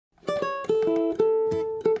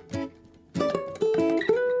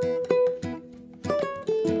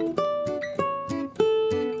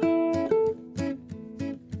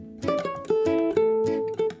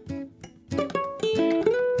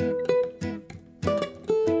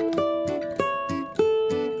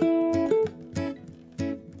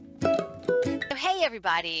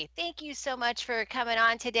everybody. Thank you so much for coming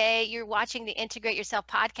on today. You're watching the Integrate Yourself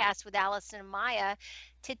podcast with Allison and Maja.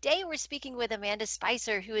 Today, we're speaking with Amanda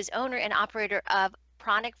Spicer, who is owner and operator of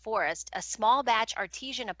Pranic Forest, a small batch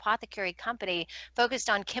artisan apothecary company focused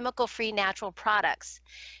on chemical-free natural products.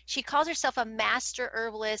 She calls herself a master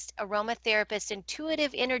herbalist, aromatherapist,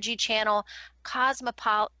 intuitive energy channel,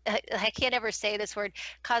 I can't ever say this word,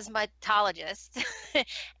 cosmetologist,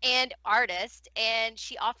 and artist. And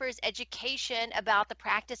she offers education about the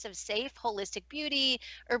practice of safe, holistic beauty,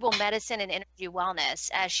 herbal medicine, and energy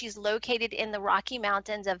wellness. She's located in the Rocky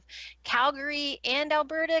Mountains of Calgary and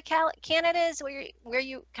Alberta, Canada. Is where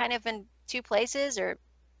you kind of in two places, or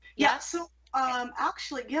yeah?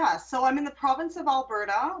 Actually, yeah. So I'm in the province of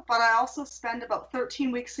Alberta, but I also spend about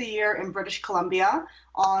 13 weeks a year in British Columbia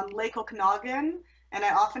on Lake Okanagan, and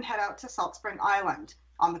I often head out to Salt Spring Island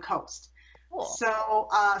on the coast. Cool.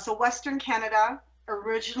 So Western Canada,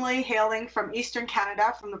 originally hailing from Eastern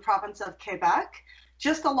Canada, from the province of Quebec,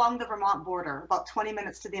 just along the Vermont border, about 20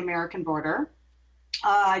 minutes to the American border.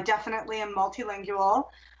 I definitely am multilingual.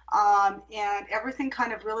 And everything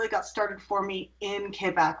kind of really got started for me in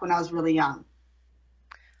Quebec when I was really young.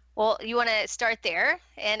 Well, you want to start there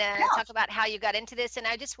and talk about how you got into this. And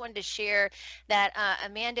I just wanted to share that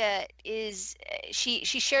Amanda she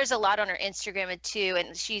shares a lot on her Instagram too,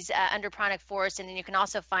 and she's under Pranic Forest, and then you can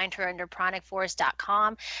also find her under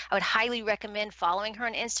pranicforest.com. I would highly recommend following her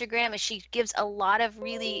on Instagram, as she gives a lot of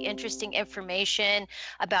really interesting information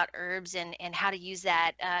about herbs and how to use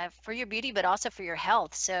that for your beauty, but also for your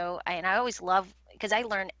health. So, I always love, because I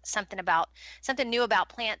learn something new about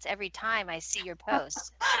plants every time I see your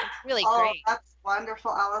posts. It's really great. That's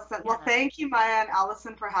wonderful, Allison. Yeah. Well, thank you, Maja and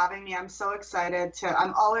Allison, for having me. I'm so excited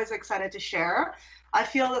I'm always excited to share. I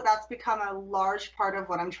feel that that's become a large part of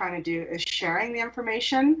what I'm trying to do, is sharing the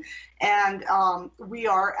information. And we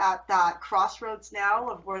are at that crossroads now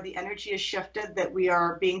of where the energy is shifted, that we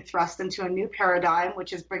are being thrust into a new paradigm,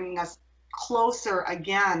 which is bringing us closer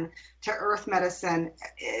again to earth medicine.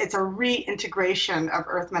 It's a reintegration of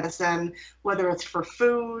earth medicine, whether it's for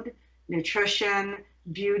food, nutrition,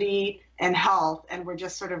 beauty, and health. And we're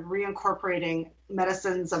just sort of reincorporating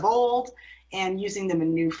medicines of old and using them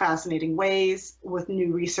in new fascinating ways with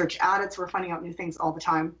new research added. So we're finding out new things all the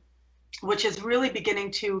time, which is really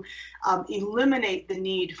beginning to eliminate the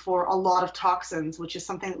need for a lot of toxins, which is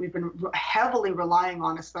something that we've been heavily relying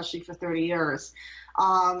on, especially for 30 years.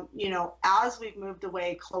 As we've moved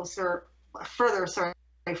away further from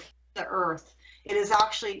the earth, it is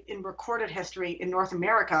actually, in recorded history in North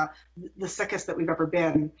America, the sickest that we've ever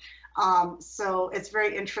been. So it's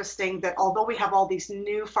very interesting that although we have all these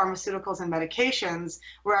new pharmaceuticals and medications,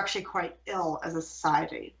 we're actually quite ill as a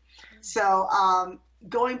society. So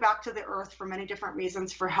going back to the earth for many different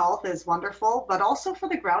reasons for health is wonderful, but also for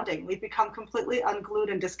the grounding. We've become completely unglued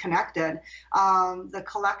and disconnected. The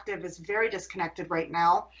collective is very disconnected right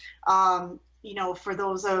now. For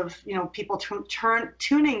those of people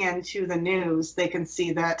tuning into the news, they can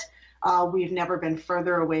see that we've never been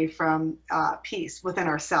further away from peace within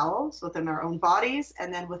ourselves, within our own bodies,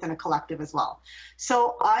 and then within a collective as well.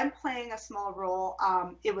 So I'm playing a small role.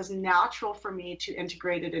 It was natural for me to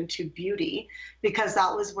integrate it into beauty, because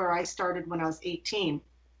that was where I started when I was 18.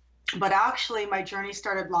 But actually, my journey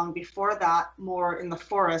started long before that, more in the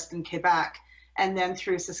forest in Quebec, and then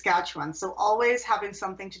through Saskatchewan. So always having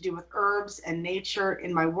something to do with herbs and nature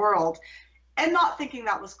in my world, and not thinking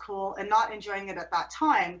that was cool and not enjoying it at that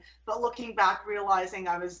time, but looking back, realizing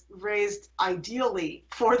I was raised ideally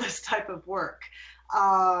for this type of work.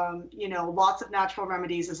 Lots of natural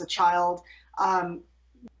remedies as a child,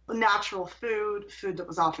 natural food that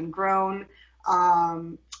was often grown.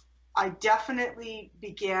 I definitely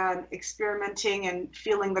began experimenting and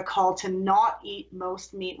feeling the call to not eat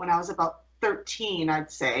most meat when I was about 13,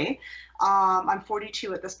 I'd say. I'm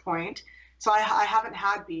 42 at this point. So I haven't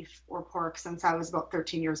had beef or pork since I was about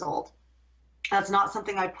 13 years old. That's not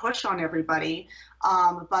something I push on everybody,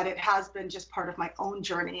 but it has been just part of my own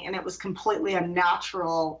journey. And it was completely a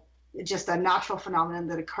natural phenomenon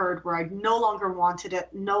that occurred, where I no longer wanted it,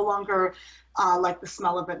 no longer liked the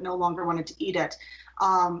smell of it, no longer wanted to eat it.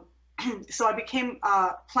 So I became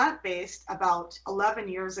plant-based about 11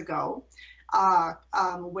 years ago.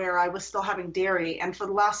 Where I was still having dairy. And for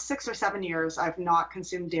the last 6 or 7 years, I've not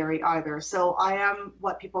consumed dairy either. So I am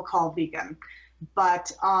what people call vegan.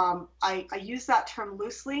 But I use that term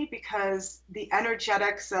loosely, because the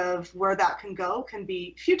energetics of where that can go can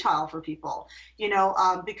be futile for people,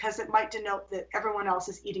 because it might denote that everyone else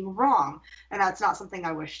is eating wrong. And that's not something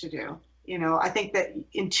I wish to do. You know, I think that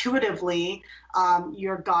intuitively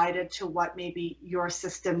you're guided to what maybe your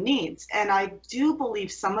system needs. And I do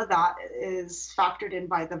believe some of that is factored in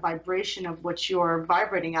by the vibration of which you're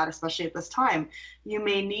vibrating at, especially at this time. You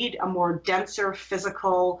may need a more denser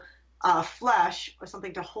physical flesh or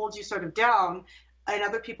something to hold you sort of down. And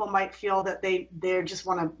other people might feel that they just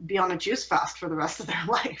want to be on a juice fast for the rest of their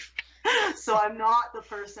life. So I'm not the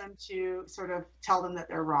person to sort of tell them that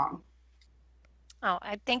they're wrong. Oh,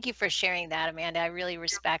 I thank you for sharing that, Amanda. I really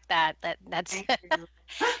respect that. That's Thank you.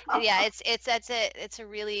 yeah, it's a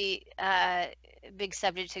really big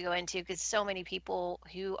subject to go into because so many people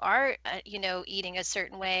who are eating a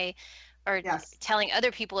certain way or Yes, telling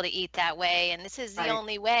other people to eat that way, and this is the right.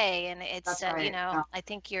 only way, and That's right. Yeah. I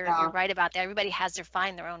think you're Yeah. right about that. Everybody has to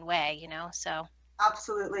find their own way, so.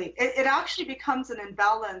 Absolutely. It actually becomes an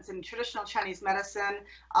imbalance in traditional Chinese medicine,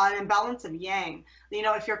 an imbalance of yang. You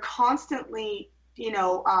know, if you're constantly,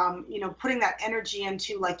 putting that energy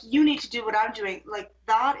into like, you need to do what I'm doing, like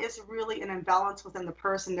that is really an imbalance within the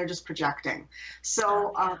person. They're just projecting.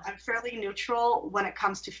 So Oh, yeah. I'm fairly neutral when it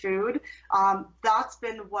comes to food. That's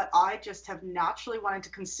been what I just have naturally wanted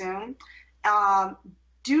to consume. Um,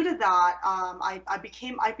 Due to that, I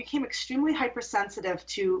became extremely hypersensitive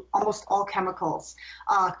to almost all chemicals,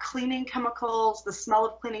 cleaning chemicals, the smell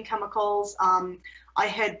of cleaning chemicals. I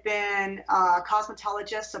had been a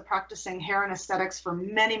cosmetologist, so practicing hair and aesthetics for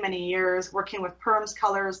many, many years, working with perms,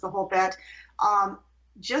 colors, the whole bit. Um,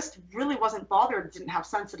 just really wasn't bothered, didn't have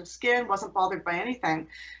sensitive skin, wasn't bothered by anything,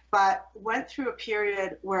 but went through a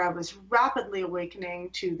period where I was rapidly awakening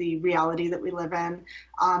to the reality that we live in,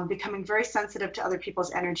 becoming very sensitive to other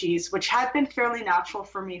people's energies, which had been fairly natural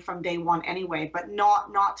for me from day one anyway, but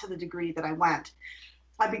not to the degree that I went.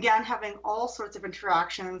 I began having all sorts of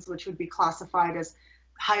interactions, which would be classified as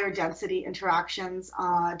higher density interactions,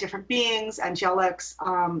 different beings, angelics,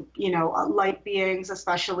 light beings,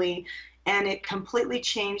 especially, and it completely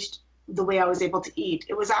changed the way I was able to eat.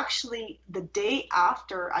 It was actually the day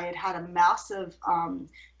after I had had a massive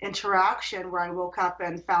interaction where I woke up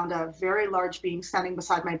and found a very large being standing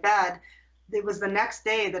beside my bed. It was the next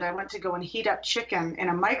day that I went to go and heat up chicken in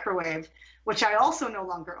a microwave, which I also no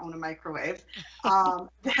longer own a microwave. The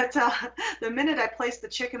minute I placed the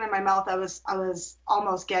chicken in my mouth, I was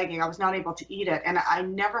almost gagging. I was not able to eat it, and I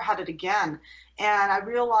never had it again. And I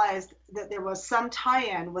realized that there was some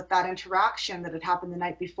tie-in with that interaction that had happened the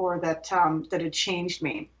night before that had changed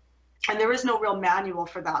me. And there is no real manual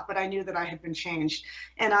for that, but I knew that I had been changed.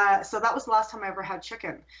 And so that was the last time I ever had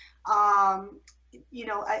chicken. Um,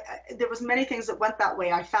 there was many things that went that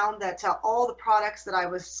way. I found that all the products that I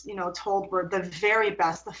was, told were the very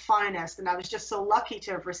best, the finest, and I was just so lucky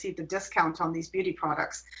to have received a discount on these beauty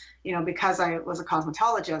products, because I was a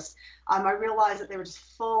cosmetologist. I realized that they were just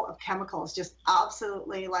full of chemicals, just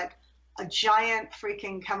absolutely like a giant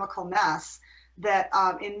freaking chemical mess that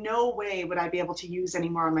in no way would I be able to use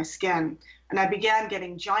anymore on my skin. And I began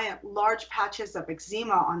getting giant, large patches of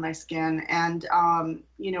eczema on my skin and,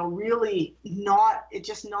 really not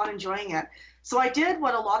enjoying it. So I did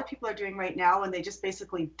what a lot of people are doing right now, and they just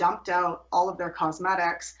basically dumped out all of their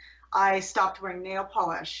cosmetics. I stopped wearing nail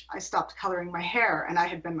polish. I stopped coloring my hair, and I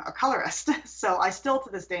had been a colorist. So I still to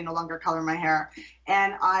this day no longer color my hair.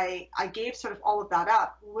 And I gave sort of all of that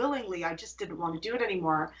up willingly. I just didn't want to do it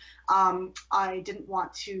anymore. I didn't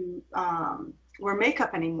want to wear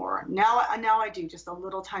makeup anymore. Now I do just a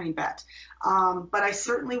little tiny bit. But I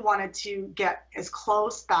certainly wanted to get as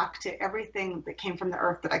close back to everything that came from the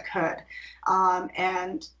earth that I could.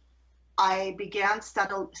 And I began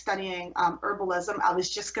studying herbalism. I was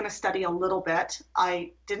just going to study a little bit.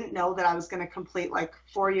 I didn't know that I was going to complete like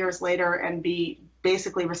 4 years later and be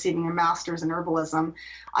basically receiving a master's in herbalism.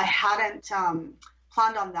 I hadn't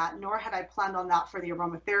planned on that, nor had I planned on that for the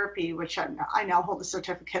aromatherapy, which I now hold a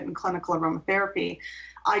certificate in clinical aromatherapy.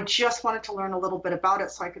 I just wanted to learn a little bit about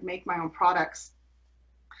it so I could make my own products.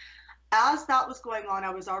 As that was going on, I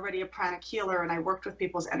was already a pranic healer, and I worked with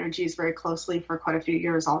people's energies very closely for quite a few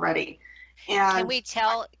years already. And Can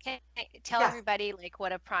tell yes, everybody like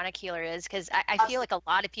what a pranic healer is? Because I feel like a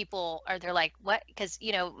lot of people they're like, what? Because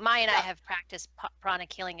Maya and I yeah, have practiced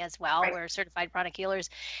pranic healing as well. right, We're certified pranic healers,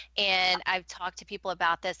 and I've talked to people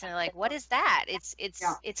about this, and they're like, what is that?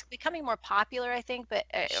 yeah, It's becoming more popular, I think, but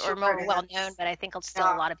or sure more it well known, is. but I think still a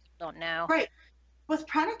Yeah, lot of people don't know. right. With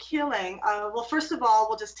pranic healing, well, first of all,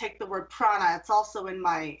 we'll just take the word prana. It's also in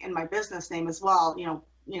my business name as well.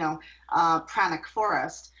 Pranic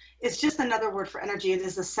Forest. It's just another word for energy. It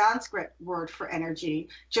is a Sanskrit word for energy,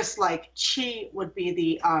 just like chi would be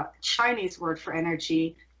the Chinese word for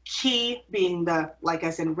energy. Ki being the, like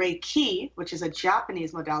as in Reiki, which is a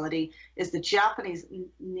Japanese modality, is the Japanese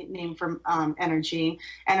name for energy.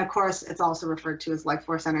 And of course, it's also referred to as life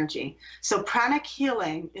force energy. So pranic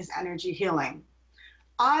healing is energy healing.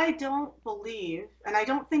 I don't believe, and I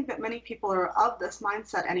don't think that many people are of this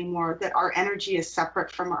mindset anymore, that our energy is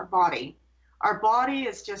separate from our body. Our body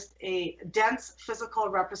is just a dense physical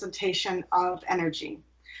representation of energy,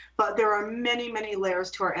 but there are many, many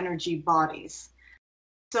layers to our energy bodies.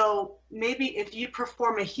 So maybe if you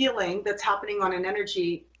perform a healing that's happening on an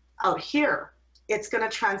energy out here, it's going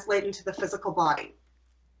to translate into the physical body.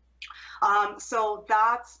 So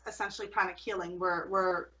that's essentially pranic healing.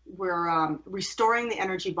 We're restoring the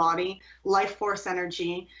energy body, life force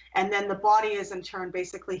energy, and then the body is in turn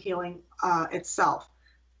basically healing itself.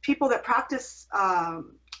 People that practice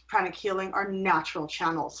pranic healing are natural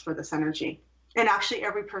channels for this energy. And actually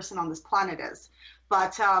every person on this planet is.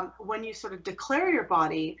 But when you sort of declare your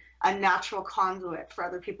body a natural conduit for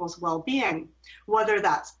other people's well-being, whether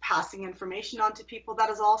that's passing information on to people,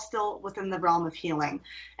 that is all still within the realm of healing.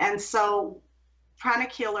 And so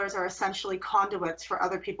pranic healers are essentially conduits for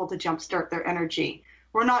other people to jumpstart their energy.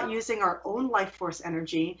 We're not using our own life force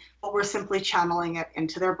energy, but we're simply channeling it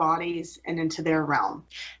into their bodies and into their realm.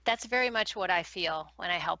 That's very much what I feel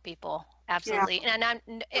when I help people. Absolutely. Yeah.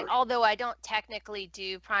 And although I don't technically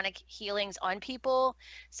do pranic healings on people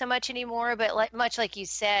so much anymore, but much like you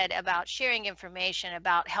said about sharing information,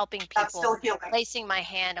 about helping people, that's still healing. Placing my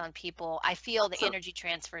hand on people, I feel the energy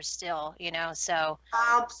transfer still, so.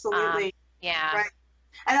 Absolutely. Yeah. Right.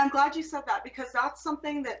 And I'm glad you said that, because that's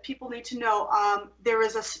something that people need to know. There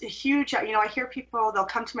is a huge, I hear people, they'll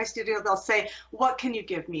come to my studio, they'll say, what can you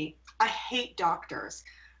give me? I hate doctors.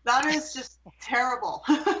 That is just terrible.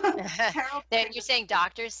 Terrible. You're saying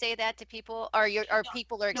doctors say that to people, or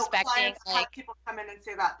people are expecting, like people come in and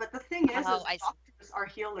say that. But the thing is doctors are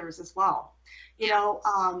healers as well.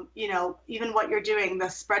 Even what you're doing, the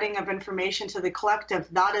spreading of information to the collective,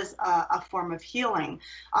 that is a form of healing.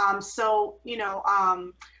 So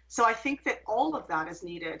I think that all of that is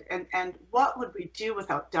needed. And what would we do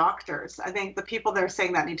without doctors? I think the people that are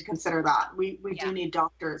saying that need to consider that. We do need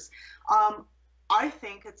doctors. I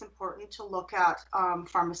think it's important to look at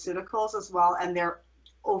pharmaceuticals as well and their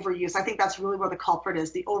overuse. I think that's really where the culprit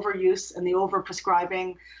is, the overuse and the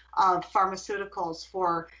overprescribing of pharmaceuticals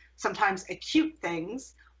for sometimes acute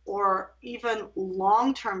things or even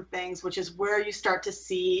long-term things, which is where you start to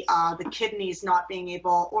see the kidneys not being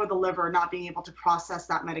able, or the liver not being able to process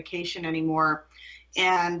that medication anymore.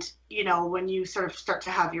 And, when you sort of start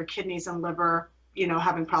to have your kidneys and liver,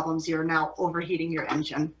 having problems, you're now overheating your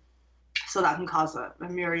engine. So that can cause a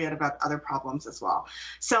myriad of other problems as well.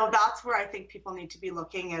 So that's where I think people need to be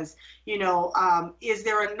looking is, is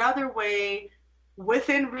there another way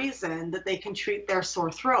within reason that they can treat their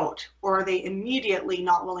sore throat, or are they immediately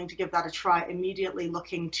not willing to give that a try, immediately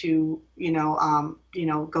looking to, go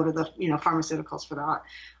to the, pharmaceuticals for that?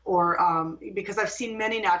 Or because I've seen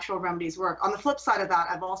many natural remedies work. On the flip side of that,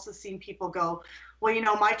 I've also seen people go, well,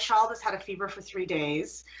 my child has had a fever for 3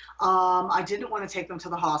 days. I didn't want to take them to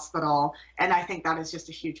the hospital. And I think that is just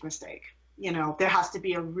a huge mistake. There has to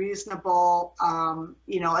be a reasonable,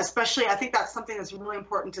 especially I think that's something that's really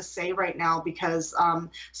important to say right now, because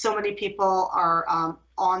so many people are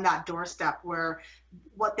on that doorstep where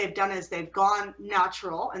what they've done is they've gone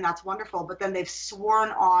natural, and that's wonderful, but then they've sworn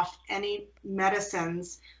off any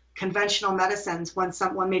medicines, conventional medicines, when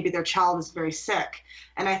maybe their child is very sick.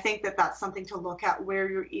 And I think that that's something to look at, where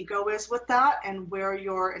your ego is with that and where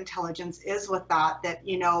your intelligence is with that,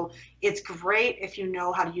 it's great if you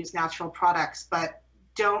know how to use natural products, but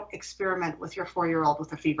don't experiment with your 4-year-old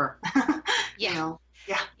with a fever. Yeah.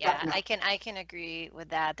 Yeah, I can agree with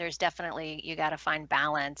that. There's definitely, you got to find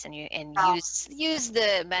balance and use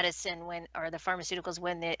the medicine or the pharmaceuticals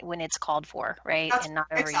when it's called for, right? And not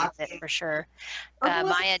overuse it, for sure.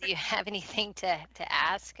 Maja, do you have anything to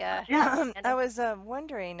ask? Yeah, I was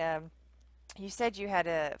wondering. You said you had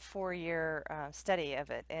a 4-year study of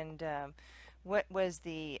it, and what was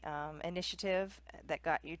the initiative that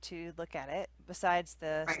got you to look at it, besides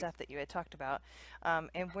the stuff that you had talked about?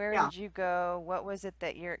 And where did you go? What was it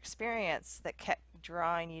that your experience that kept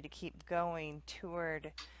drawing you to keep going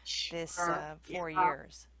toward this 4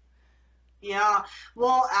 years? Yeah,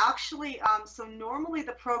 well, actually, so normally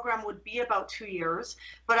the program would be about 2 years,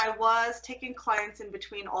 but I was taking clients in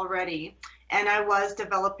between already, and I was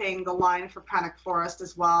developing the line for Pranic Forest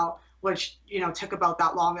as well, which, took about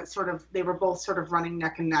that long. They were both sort of running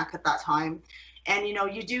neck and neck at that time. And, you know,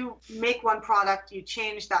 you do make one product, you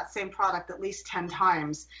change that same product at least 10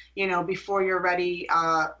 times, you know, before you're ready.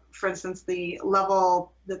 For instance, the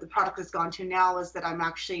level that the product has gone to now is that I'm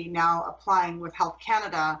actually now applying with Health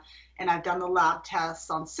Canada, and I've done the lab tests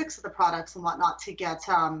on 6 of the products and whatnot to get,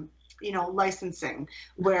 you know, licensing,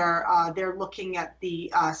 where they're looking at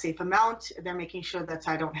the safe amount. They're making sure that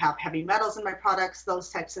I don't have heavy metals in my products, those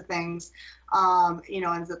types of things, you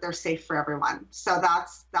know, and that they're safe for everyone. So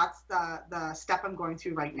that's the step I'm going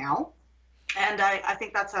through right now. And I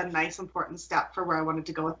think that's a nice, important step for where I wanted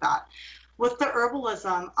to go with that. With the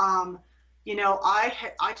herbalism, you know,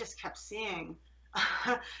 I just kept seeing,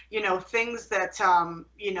 you know, things that,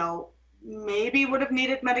 you know, maybe would have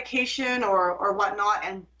needed medication or whatnot.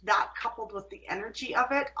 And that coupled with the energy of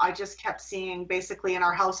it, I just kept seeing basically in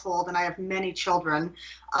our household, and I have many children,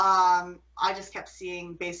 I just kept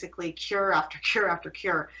seeing basically cure after cure after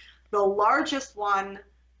cure. The largest one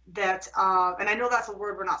that, and I know that's a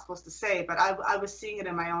word we're not supposed to say, but I was seeing it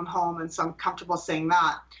in my own home, and so I'm comfortable saying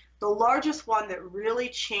that. The largest one that really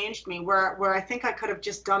changed me, where I think I could have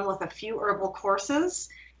just done with a few herbal courses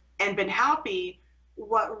and been happy,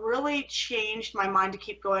 what really changed my mind to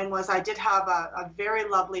keep going was I did have a very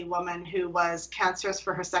lovely woman who was cancerous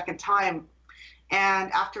for her second time.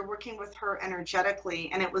 And after working with her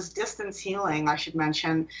energetically, and it was distance healing, I should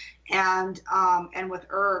mention, and with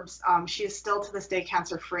herbs, she is still to this day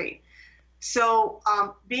cancer free. So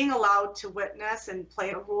being allowed to witness and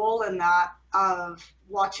play a role in that, of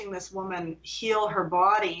watching this woman heal her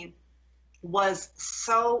body, was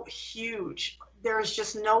so huge. There's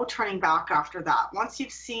just no turning back after that. Once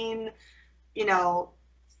you've seen, you know,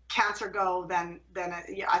 cancer go, then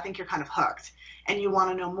I think you're kind of hooked, and you want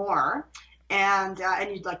to know more, and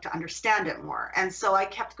you'd like to understand it more. And so I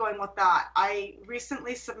kept going with that. I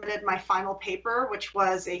recently submitted my final paper, which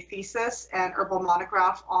was a thesis and herbal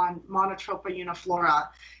monograph on Monotropa uniflora.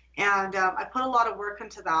 And I put a lot of work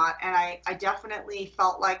into that, and I definitely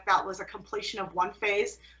felt like that was a completion of one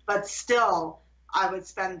phase, but still I would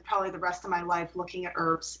spend probably the rest of my life looking at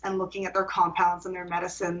herbs and looking at their compounds and their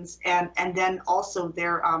medicines, and then also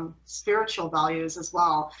their spiritual values as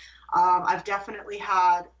well. I've definitely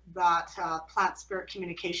had that plant spirit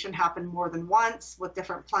communication happen more than once with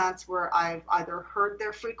different plants, where I've either heard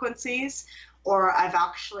their frequencies, or I've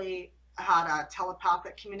actually had a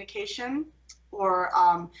telepathic communication,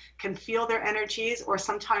 or can feel their energies, or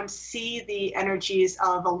sometimes see the energies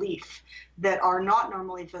of a leaf that are not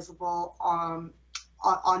normally visible on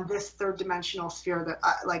this third dimensional sphere,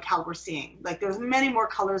 that like how we're seeing. Like there's many more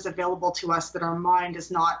colors available to us that our mind is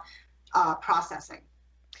not processing.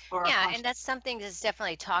 Yeah, and that's something that's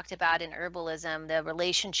definitely talked about in herbalism, the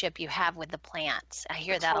relationship you have with the plants. I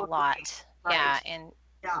hear that a lot. Right. Yeah, and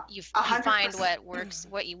you find what works,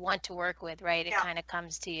 what you want to work with, right? It kind of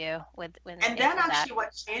comes to you with and then actually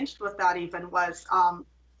what changed with that even was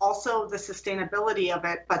also the sustainability of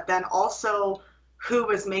it, but then also who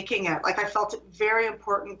was making it. Like I felt it very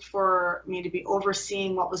important for me to be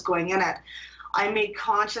overseeing what was going in it. I made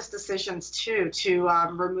conscious decisions too to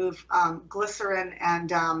remove glycerin and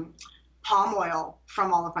palm oil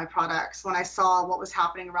from all of my products when I saw what was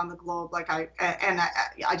happening around the globe. Like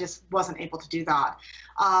I just wasn't able to do that.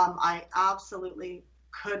 I absolutely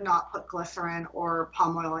could not put glycerin or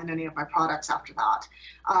palm oil in any of my products after that.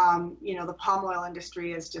 You know, the palm oil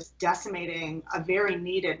industry is just decimating a very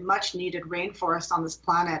needed, much needed rainforest on this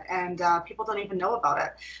planet, and people don't even know about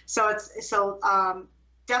it. So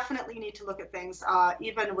definitely need to look at things.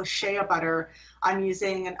 Even with shea butter, I'm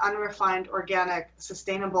using an unrefined, organic,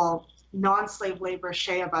 sustainable, non-slave labor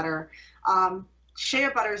shea butter. Shea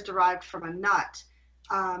butter is derived from a nut.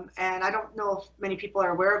 And I don't know if many people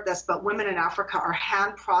are aware of this, but women in Africa are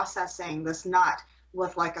hand processing this nut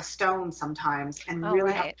with like a stone sometimes, and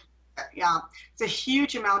really right. It's a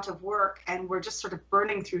huge amount of work, and we're just sort of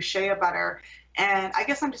burning through shea butter. And I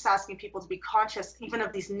guess I'm just asking people to be conscious, even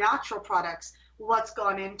of these natural products, what's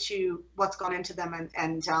gone into them,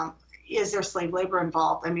 and is there slave labor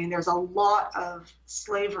involved? I mean, there's a lot of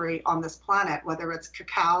slavery on this planet, whether it's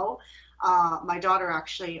cacao. My daughter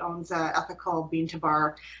actually owns an ethical bean to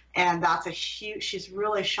bar, and that's she's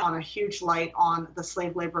really shone a huge light on the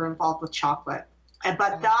slave labor involved with chocolate.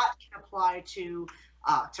 But that can apply to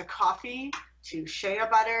coffee, to shea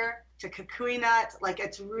butter, to kukui nut. Like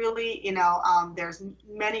it's really, you know, there's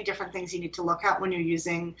many different things you need to look at when you're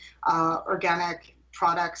using organic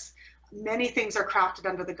products. Many things are crafted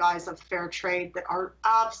under the guise of fair trade that are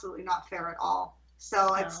absolutely not fair at all.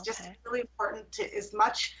 So it's just really important to, as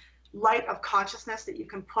much light of consciousness that you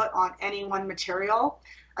can put on any one material,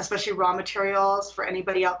 especially raw materials, for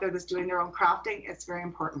anybody out there that's doing their own crafting, it's very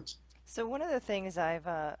important. So one of the things I've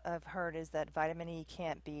heard is that vitamin E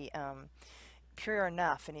can't be pure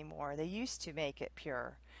enough anymore. They used to make it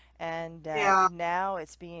pure, and Yeah. now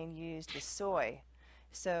it's being used with soy.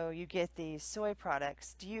 So you get these soy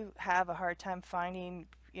products. Do you have a hard time finding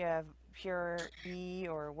pure E,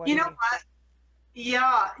 or what You do know you? what?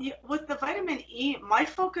 Yeah, with the vitamin E, my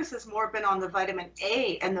focus has more been on the vitamin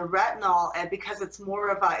A and the retinol, and because it's more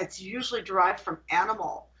of a, it's usually derived from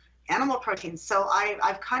animal proteins. So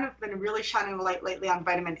I've kind of been really shining the light lately on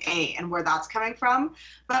vitamin A and where that's coming from.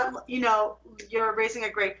 But you're raising a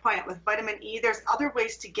great point with vitamin E. There's other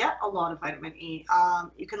ways to get a lot of vitamin E.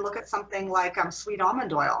 You can look at something like sweet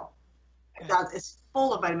almond oil that is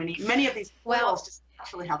full of vitamin E. Many of these Well, oils just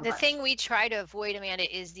naturally have the vitamin thing we try to avoid,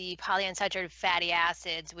 Amanda, is the polyunsaturated fatty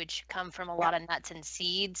acids, which come from a E. Yeah, lot of nuts and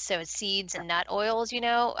seeds. So seeds and nut oils, you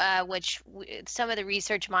know, which some of the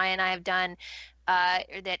research Maya and I have done,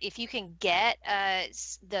 that if you can get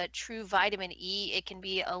the true vitamin E, it can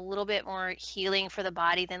be a little bit more healing for the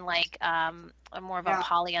body than like a more of a yeah.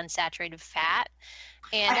 polyunsaturated fat.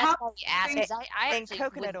 I And that's have why we asked, things. because I And actually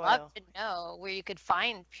would coconut love oil. to know where you could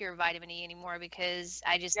find pure vitamin E anymore, because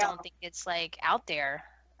I just Yeah. don't think it's like out there.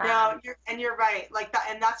 No, you're right. Like that,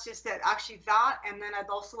 and that's just it. Actually, that, and then I'd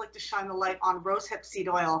also like to shine the light on rosehip seed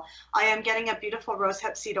oil. I am getting a beautiful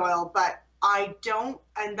rosehip seed oil, but I don't,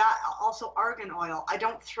 and that also argan oil. I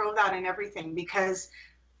don't throw that in everything because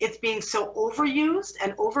it's being so overused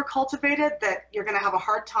and overcultivated that you're going to have a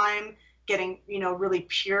hard time getting, really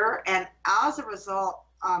pure. And as a result,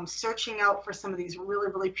 searching out for some of these really,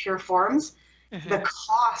 really pure forms, the Mhm.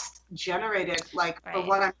 cost generated, like for Right.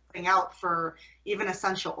 what I'm putting out for even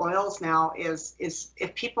essential oils now, is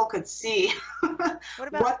if people could see What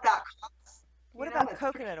about what that costs, what about it's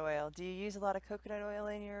pretty. coconut oil? Do you use a lot of coconut oil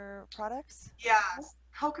in your products? Yes,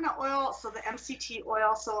 coconut oil, so the MCT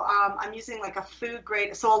oil. So I'm using like a food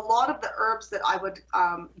grade. So a lot of the herbs that I would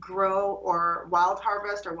grow or wild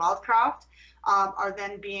harvest or wildcraft are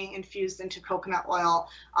then being infused into coconut oil.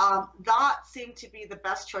 That seemed to be the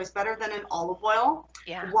best choice, better than an olive oil.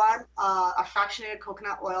 Yeah. One, a fractionated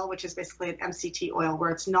coconut oil, which is basically an MCT oil,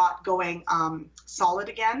 where it's not going solid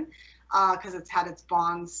again because it's had its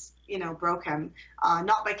bonds, broken,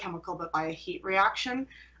 not by chemical, but by a heat reaction.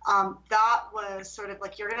 That was sort of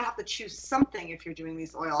like you're going to have to choose something if you're doing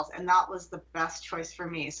these oils, and that was the best choice for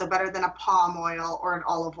me. So better than a palm oil or an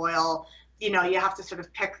olive oil, you have to sort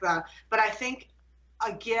of pick the. But I think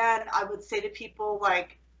again, I would say to people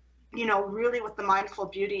like, really with the mindful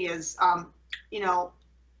beauty is, you know,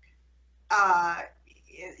 uh,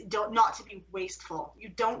 don't not to be wasteful. You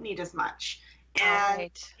don't need as much. All And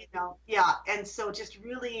right. yeah, and so just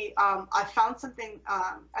really, I found something,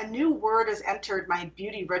 a new word has entered my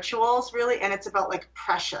beauty rituals really, and it's about like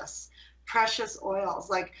precious oils.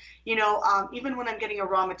 Like, even when I'm getting a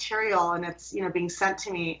raw material and it's, being sent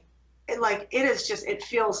to me, it is just, it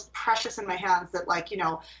feels precious in my hands that like,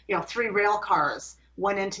 3 rail cars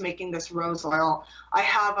went into making this rose oil. I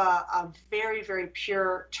have a very, very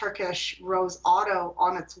pure Turkish rose otto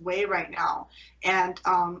on its way right now. And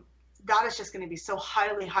that is just going to be so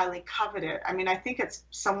highly, highly coveted. I mean, I think it's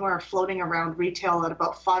somewhere floating around retail at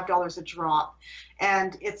about $5 a drop.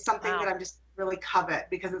 And it's something that Wow. I'm just really covet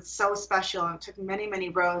because it's so special and it took many, many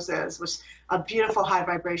roses, which a beautiful high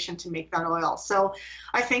vibration to make that oil. So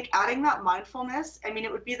I think adding that mindfulness, I mean,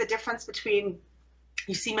 it would be the difference between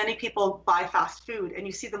you see many people buy fast food and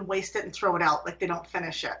you see them waste it and throw it out like they don't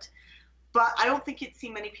finish it. But I don't think you'd see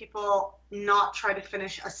many people not try to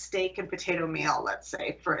finish a steak and potato meal, let's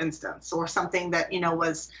say, for instance, or something that,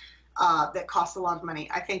 was that costs a lot of money.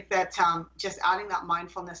 I think that just adding that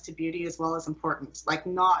mindfulness to beauty as well is important, like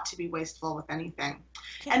not to be wasteful with anything.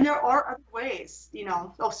 Can, And there are other ways,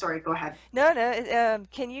 oh, sorry, go ahead. no, no.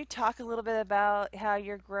 Can you talk a little bit about how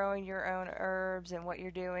you're growing your own herbs and what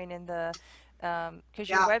you're doing in the, because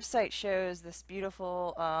your Yeah. website shows this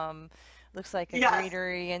beautiful, looks like a Yes.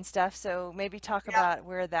 greenery and stuff. So maybe talk Yeah, about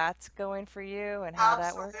where that's going for you and how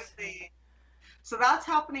that works. absolutely. So that's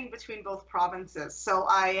happening between both provinces. So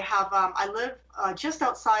I live just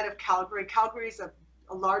outside of Calgary. Calgary is a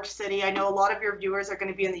large city. I know a lot of your viewers are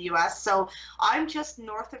going to be in the US. So I'm just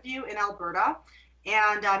north of you in Alberta,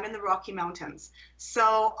 and I'm in the Rocky Mountains.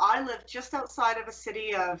 So I live just outside of a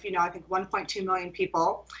city of, I think 1.2 million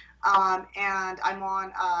people, and I'm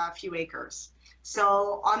on a few acres.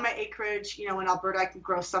 So on my acreage, in Alberta, I can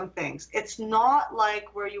grow some things. It's not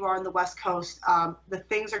like where you are on the West Coast. The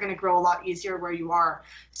things are going to grow a lot easier where you are.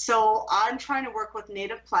 So I'm trying to work with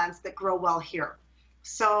native plants that grow well here.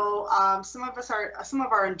 So some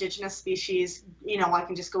of our indigenous species, I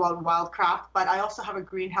can just go out and wildcraft, but I also have a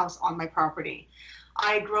greenhouse on my property.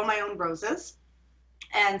 I grow my own roses.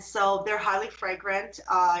 And so they're highly fragrant.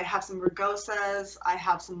 I have some rugosas. I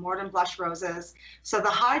have some Morden blush roses. So the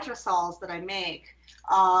hydrosols that I make,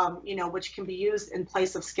 which can be used in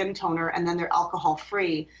place of skin toner, and then they're alcohol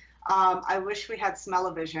free. I wish we had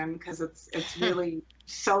smell-o-vision because it's really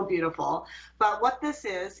so beautiful. But what this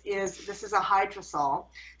is this is a hydrosol.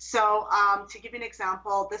 So to give you an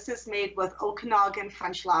example, this is made with Okanagan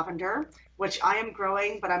French lavender, which I am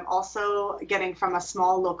growing, but I'm also getting from a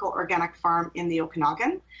small local organic farm in the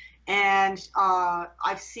Okanagan. And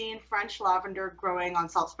I've seen French lavender growing on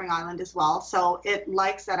Salt Spring Island as well. So it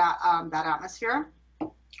likes that atmosphere.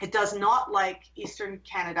 It does not like Eastern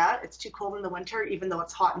Canada. It's too cold in the winter, even though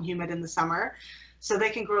it's hot and humid in the summer. So they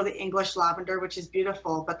can grow the English lavender, which is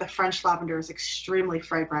beautiful, but the French lavender is extremely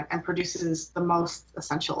fragrant and produces the most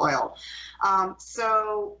essential oil.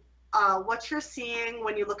 What you're seeing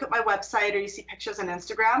when you look at my website or you see pictures on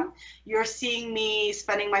Instagram, you're seeing me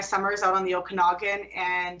spending my summers out on the Okanagan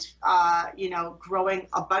and, growing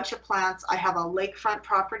a bunch of plants. I have a lakefront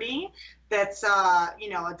property that's, a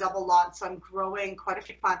double lot. So I'm growing quite a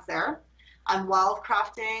few plants there. I'm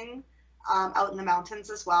wildcrafting out in the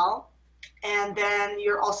mountains as well. And then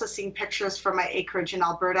you're also seeing pictures from my acreage in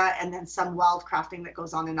Alberta and then some wildcrafting that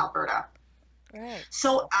goes on in Alberta. Right.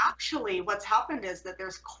 So actually what's happened is that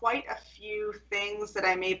there's quite a few things that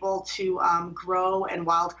I'm able to grow and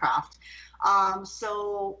wildcraft.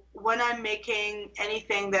 So when I'm making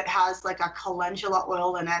anything that has like a calendula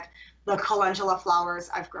oil in it, the calendula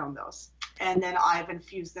flowers, I've grown those. And then I've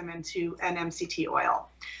infused them into an MCT oil.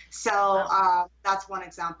 So that's one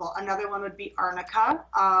example. Another one would be arnica.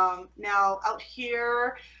 Now out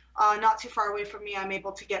here, not too far away from me, I'm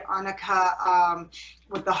able to get arnica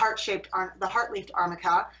with the heart-leafed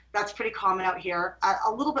arnica. That's pretty common out here. At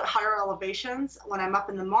a little bit higher elevations, when I'm up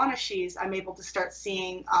in the Monachies, I'm able to start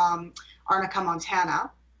seeing arnica montana,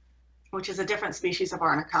 which is a different species of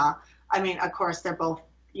arnica. I mean, of course, they're both,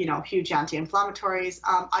 huge anti-inflammatories.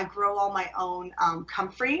 I grow all my own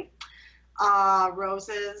comfrey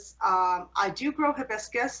roses. I do grow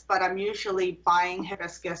hibiscus, but I'm usually buying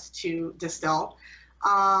hibiscus to distill.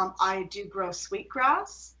 I do grow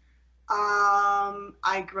sweetgrass.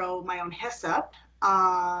 I grow my own hyssop,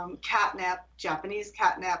 catnip, Japanese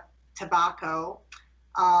catnip, tobacco.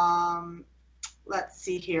 Let's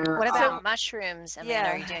see here. What about mushrooms? I mean,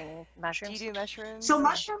 are you doing mushrooms? Do you do mushrooms? So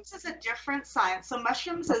mushrooms is a different science. So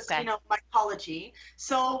mushrooms is, mycology.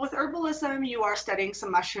 So with herbalism, you are studying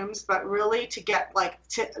some mushrooms, but really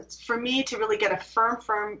for me to really get a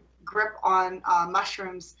firm grip on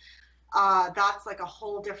mushrooms, that's like a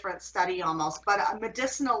whole different study almost. But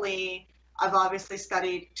medicinally, I've obviously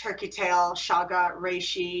studied turkey tail, chaga,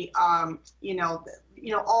 reishi,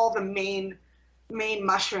 all the main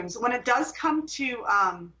mushrooms. When it does come to,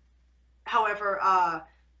 however,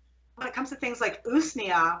 when it comes to things like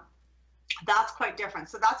usnea, that's quite different.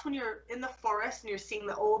 So that's when you're in the forest and you're seeing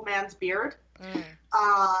the old man's beard,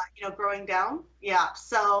 growing down. Yeah.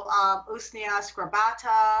 So usnea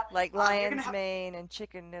scrabata, like lion's mane and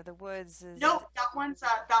chicken of the woods. No, that one's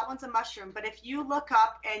a mushroom. But if you look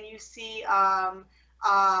up and you see,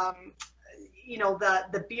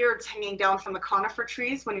 the beards hanging down from the conifer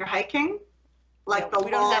trees when you're hiking. Like we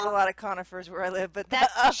don't have a lot of conifers where I live, but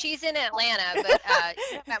she's in Atlanta, but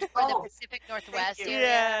for the Pacific Northwest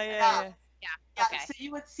area. Yeah. Okay. So you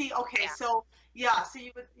would see. Okay. Yeah. So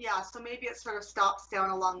you would. Yeah. So maybe it sort of stops down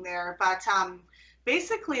along there, but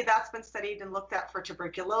basically that's been studied and looked at for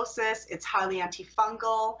tuberculosis. It's highly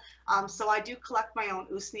antifungal. So I do collect my own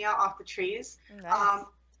usnea off the trees. Nice.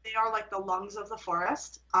 They are like the lungs of the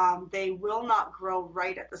forest. They will not grow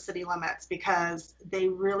right at the city limits because they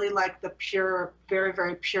really like the pure, very,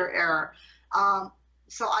 very pure air.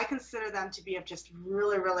 So I consider them to be of just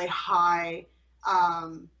really, really high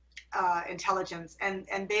intelligence. And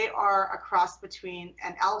they are a cross between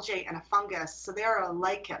an algae and a fungus. So they are a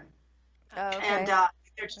lichen. Oh, okay. And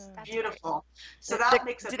they're just beautiful. So that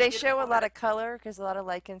makes it. Do they show a lot of color? Because a lot of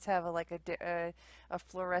lichens have a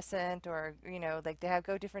fluorescent, or they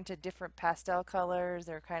go to different pastel colors.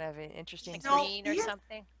 They're kind of interesting. Like green or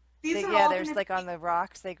something. There's like on the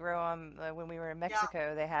rocks they grow on. When we were in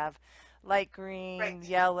Mexico, they have light green,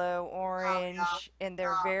 yellow, orange, and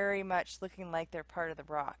they're very much looking like they're part of the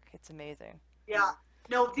rock. It's amazing. Yeah.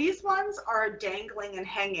 No, these ones are dangling and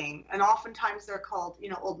hanging, and oftentimes they're called,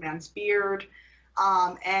 old man's beard.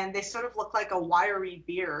 And they sort of look like a wiry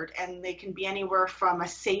beard, and they can be anywhere from a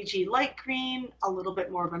sagey light green, a little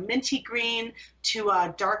bit more of a minty green, to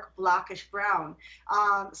a dark blackish brown.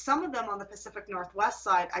 Some of them on the Pacific Northwest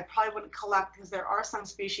side, I probably wouldn't collect because there are some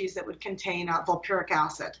species that would contain valpuric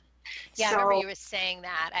acid. Yeah, I remember So you were saying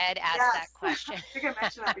that. I had asked that yes, question. I think I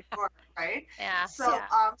mentioned that before, right? Yeah, So, So, yeah.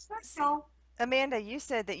 so s- Amanda, you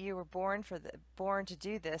said that you were born to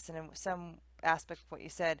do this, and in some aspect of what you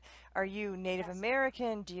said, are you Native yes,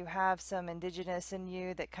 American? Do you have some indigenous in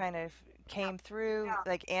you that kind of yeah, came through, yeah,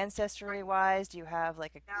 like right, ancestry wise? Do you have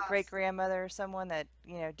like a great yes, grandmother or someone that,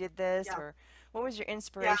 did this, yeah, or what was your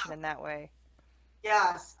yeah. inspiration in that way?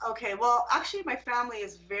 Yes. Okay. Well, actually, my family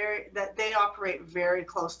is that they operate very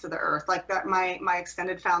close to the earth. Like that, my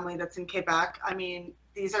extended family that's in Quebec. I mean,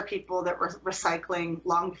 these are people that were recycling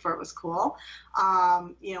long before it was cool.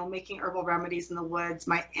 Making herbal remedies in the woods.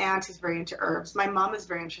 My aunt is very into herbs. My mom is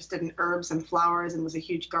very interested in herbs and flowers and was a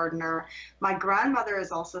huge gardener. My grandmother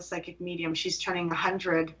is also a psychic medium. She's turning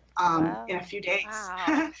 100 in a Wow. few days.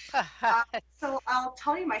 Wow. So I'll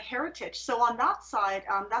tell you my heritage. So on that side,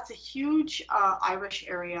 that's a huge Irish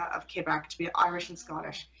area of Quebec, to be Irish and Oh,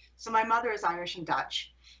 Scottish. So my mother is Irish and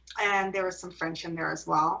Dutch, and there is some French in there as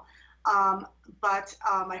well. Um, but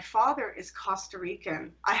my father is Costa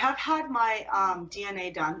Rican. I have had my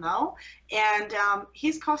DNA done though, and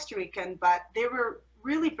he's Costa Rican, but they were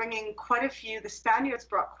really bringing quite a few, the Spaniards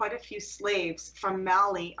brought quite a few slaves from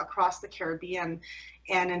Mali across the Caribbean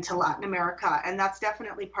and into Latin America. And that's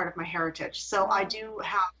definitely part of my heritage. So I Oh, do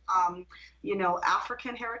have,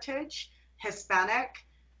 African heritage, Hispanic,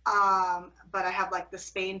 but I have like the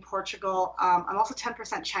Spain, Portugal. I'm also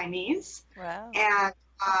 10% Chinese. wow. And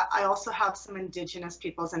I also have some indigenous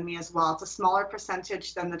peoples in me as well. It's a smaller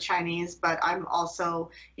percentage than the Chinese, but I'm also,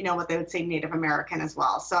 what they would say Native American as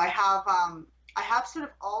well. So I have sort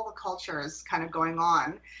of all the cultures kind of going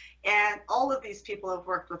on, and all of these people have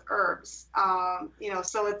worked with herbs.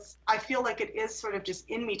 So I feel like it is sort of just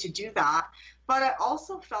in me to do that, but I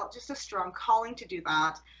also felt just a strong calling to do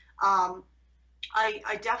that. Um,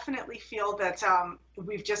 I definitely feel that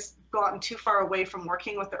we've just gotten too far away from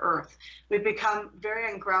working with the earth. We've become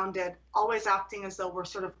very ungrounded, always acting as though we're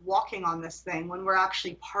sort of walking on this thing when we're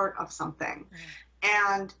actually part of something. mm,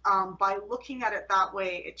 And by looking at it that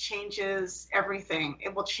way, it changes everything.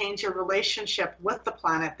 It will change your relationship with the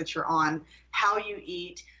planet that you're on, how you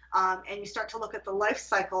eat. And you start to look at the life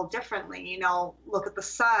cycle differently. Look at the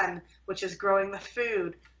sun, which is growing the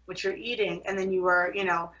food, which you're eating, and then you are,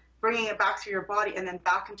 bringing it back through your body and then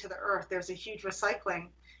back into the earth. There's a huge recycling.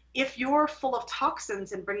 If you're full of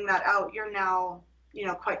toxins and bring that out, you're now,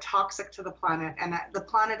 quite toxic to the planet. And the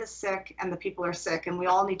planet is sick and the people are sick. And we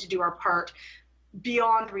all need to do our part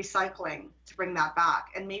beyond recycling to bring that back.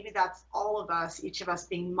 And maybe that's all of us, each of us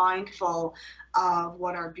being mindful of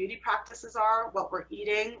what our beauty practices are, what we're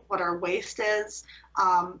eating, what our waste is.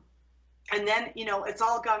 And then, it's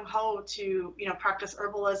all gung ho to, practice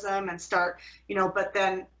herbalism and start, but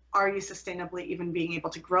then are you sustainably even being able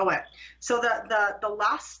to grow it? So the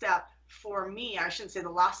last step for me, I shouldn't say the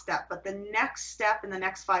last step, but the next step in the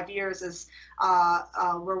next 5 years is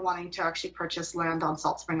we're wanting to actually purchase land on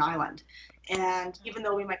Salt Spring Island. And even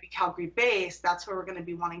though we might be Calgary based, that's where we're going to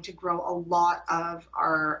be wanting to grow a lot of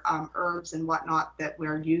our herbs and whatnot that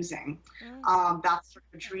we're using. Mm, That's sort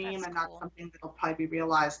of a oh, dream, that's and that's cool. something that'll probably be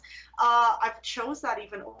realized. I've chose that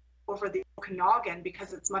even over the Okanagan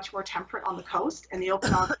because it's much more temperate on the coast, and the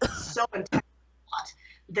Okanagan is so intense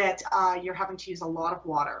that you're having to use a lot of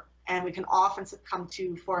water. And we can often succumb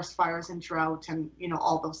to forest fires and drought and,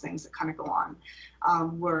 all those things that kind of go on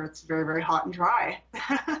where it's very, very hot and dry.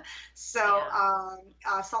 So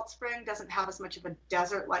Yeah. Salt Spring doesn't have as much of a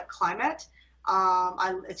desert-like climate.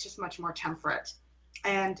 It's just much more temperate.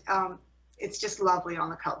 And it's just lovely on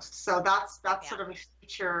the coast. So that's Yeah. sort of a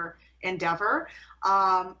future endeavor.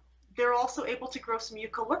 Um, they're also able to grow some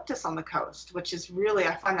eucalyptus on the coast, which is really,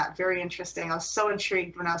 I find that very interesting. I was so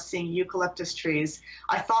intrigued when I was seeing eucalyptus trees.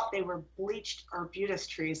 I thought they were bleached arbutus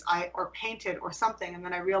trees, or painted or something, and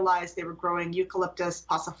then I realized they were growing eucalyptus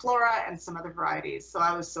passiflora and some other varieties. So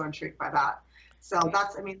I was so intrigued by that. So Very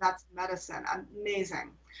cool. that's medicine,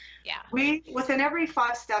 amazing. Yeah. Within every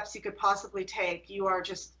 5 steps you could possibly take, you are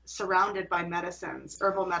just surrounded by medicines,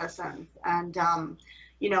 herbal medicines, and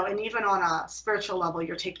and even on a spiritual level,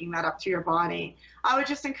 you're taking that up to your body. I would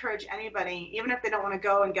just encourage anybody, even if they don't want to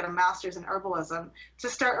go and get a master's in herbalism, to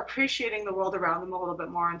start appreciating the world around them a little bit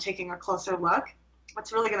more and taking a closer look.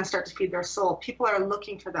 It's really going to start to feed their soul. People are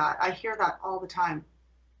looking for that. I hear that all the time.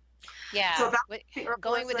 Yeah, So that's with, the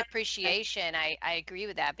going with herbalism. appreciation, I agree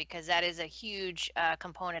with that because that is a huge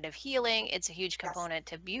component of healing. It's a huge Yes, component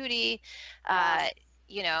to beauty. Uh, yes,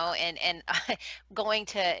 you know, and going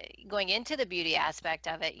into the beauty aspect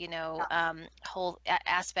of it, you know, Yeah, whole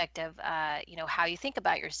aspect of, you know, how you think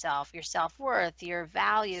about yourself, your self-worth, your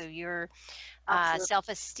value, your absolutely.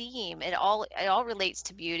 self-esteem. It all relates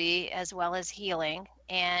to beauty as well as healing.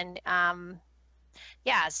 And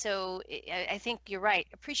yeah, so I think you're right.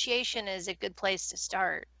 Appreciation is a good place to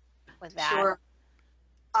start with that. Sure.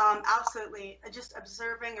 Absolutely. Just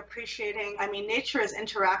observing, appreciating. I mean, nature is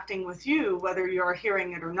interacting with you, whether you're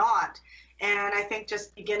hearing it or not. And I think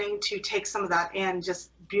just beginning to take some of that in just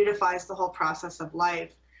beautifies the whole process of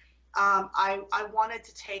life. I wanted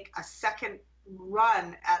to take a second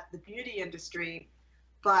run at the beauty industry,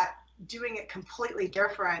 but doing it completely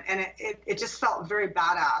different. And it just felt very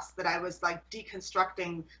badass that I was like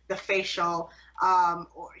deconstructing the facial,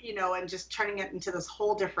 or, you know, and just turning it into this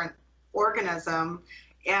whole different organism.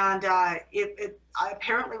 And I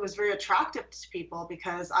apparently was very attractive to people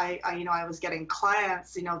because you know, I was getting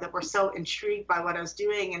clients, you know, that were so intrigued by what I was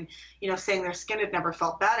doing and, you know, saying their skin had never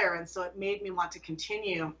felt better. And so it made me want to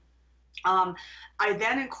continue. I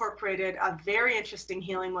then incorporated a very interesting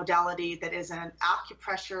healing modality that is an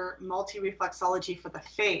acupressure multi-reflexology for the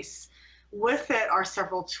face. With it are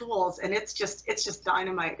several tools, and it's just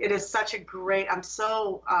dynamite. It is such a great.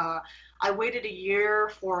 I waited a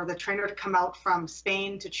year for the trainer to come out from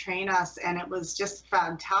Spain to train us, and it was just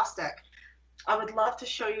fantastic. I would love to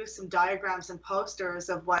show you some diagrams and posters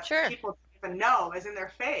of what Sure. people don't even know is in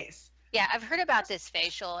their face. Yeah, I've heard about this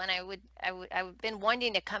facial, and I've been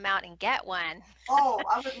wanting to come out and get one Oh,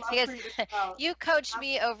 I would love because for you to come out. you coached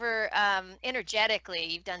me over energetically.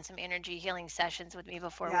 You've done some energy healing sessions with me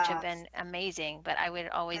before, which have Yes. been amazing. But I would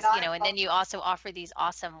And always, you I know, and then you also offer these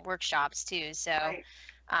awesome workshops too. So, right.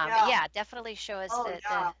 but Yeah. yeah, definitely show us Oh the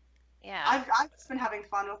yeah. yeah, I've just been having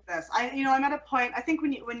fun with this. You know, I'm at a point. I think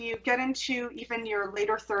when you get into even your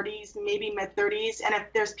later 30s, maybe mid 30s, and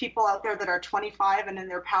if there's people out there that are 25 and in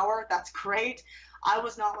their power, that's great. I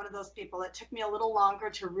was not one of those people. It took me a little longer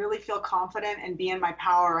to really feel confident and be in my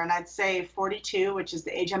power. And I'd say 42, which is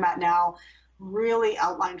the age I'm at now, really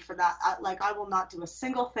outlined for that. Like, I will not do a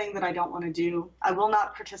single thing that I don't want to do. I will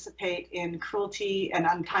not participate in cruelty and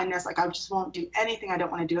unkindness. Like, I just won't do anything I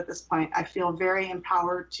don't want to do at this point. I feel very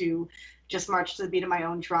empowered to just march to the beat of my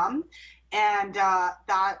own drum. And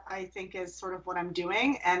that, I think, is sort of what I'm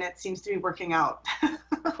doing. And it seems to be working out.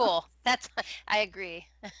 cool. That's I agree.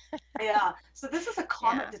 Yeah. So this is a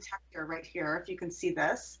comet Yeah. detector right here, if you can see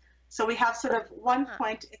this. So we have sort of one Huh.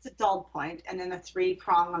 point, it's a dull point, and then a three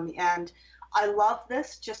prong on the end. I love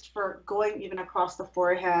this just for going even across the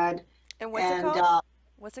forehead. And what's it And called?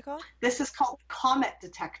 What's it called? this is called comet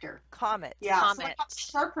detector. Comet. Yeah, so I Comment. have a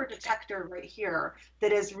sharper Okay. detector right here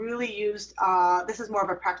that is really used. This is more of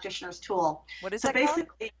a practitioner's tool. What is So that called?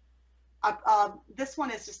 basically, this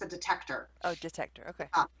one is just a detector. Oh, detector. Okay.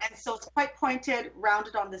 And so it's quite pointed,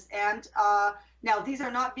 rounded on this end. Now, these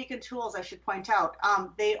are not vegan tools, I should point out.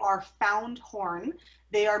 They are found horn.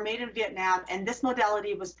 They are made in Vietnam, and this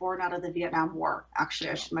modality was born out of the Vietnam War. Actually,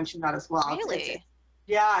 I should mention that as well. Really?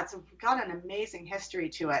 Yeah, it's got an amazing history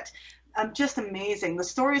to it. Just amazing. The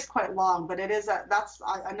story is quite long, but that's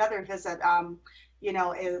another visit. You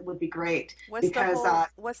know, it would be great because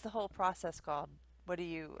What's the whole process called? What do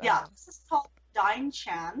you yeah, this is called Dine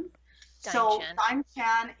Chan. Dine So Chen. Dine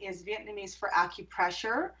Chan is Vietnamese for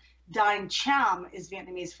acupressure. Dine Cham is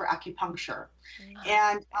Vietnamese for acupuncture. mm,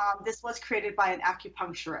 And this was created by an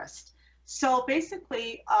acupuncturist. So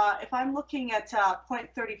basically, if I'm looking at point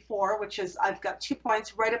 34, which is I've got 2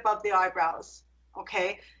 points right above the eyebrows,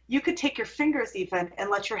 okay, you could take your fingers even and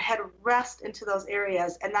let your head rest into those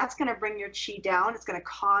areas, and that's going to bring your chi down. It's going to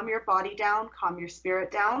calm your body down, calm your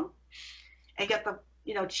spirit down, and get the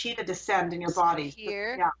chi to descend in your So body.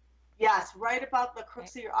 here. Yeah. Yes, right above the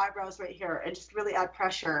crooks Okay. of your eyebrows right here, and just really add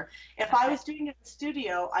pressure. If I Okay. was doing it in the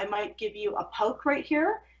studio, I might give you a poke right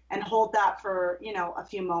here and hold that for, a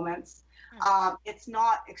few moments. It's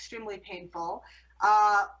not extremely painful,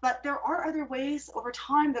 but there are other ways over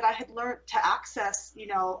time that I had learned to access,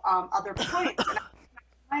 other points, and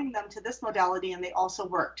applying them to this modality, and they also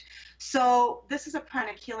worked. So this is a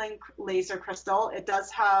pranic healing laser crystal. It does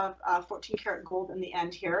have 14 karat gold in the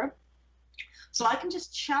end here. So I can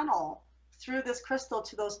just channel through this crystal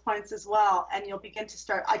to those points as well, and you'll begin to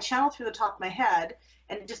start. I channel through the top of my head,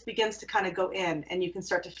 and it just begins to kind of go in, and you can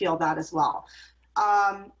start to feel that as well.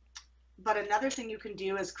 But another thing you can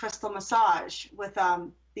do is crystal massage with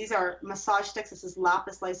these are massage sticks. This is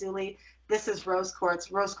lapis lazuli. This is rose quartz.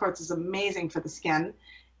 Rose quartz is amazing for the skin.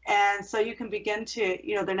 And so you can begin to,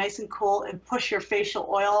 they're nice and cool, and push your facial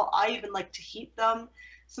oil. I even like to heat them.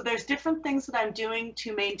 So there's different things that I'm doing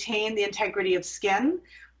to maintain the integrity of skin,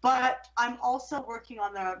 But I'm also working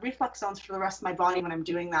on the reflex zones for the rest of my body when I'm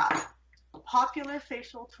doing that. A popular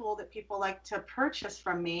facial tool that people like to purchase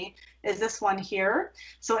from me is this one here.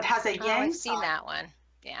 So it has a yang I've side. seen that one.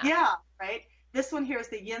 Yeah. Yeah, right. This one here is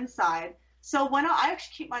the yin side. So when I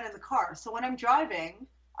actually keep mine in the car. So when I'm driving,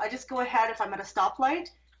 I just go ahead if I'm at a stoplight,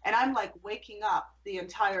 and I'm like waking up the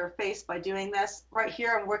entire face by doing this. Right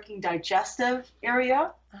here, I'm working digestive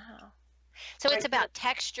area. Oh. So Right it's about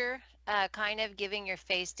texture, kind of giving your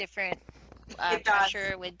face different It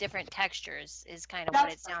pressure with different textures is kind of what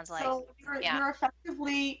That's it sounds right. like. So Yeah. you're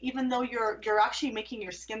effectively, even though you're actually making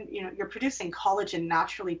your skin, you're producing collagen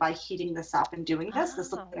naturally by heating this up and doing this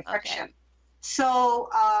little bit of friction. Okay. So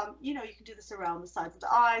you can do this around the sides of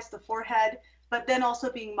the eyes, the forehead, but then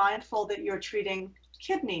also being mindful that you're treating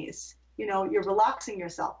kidneys. You're relaxing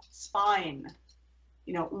yourself, spine,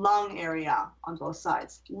 lung area on both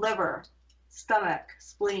sides, liver, stomach,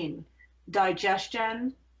 spleen,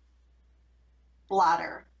 digestion,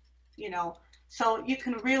 bladder, so you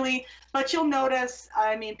can really, but you'll notice,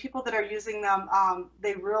 I mean, people that are using them,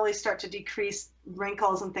 they really start to decrease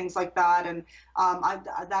wrinkles and things like that, and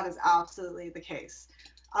that is absolutely the case.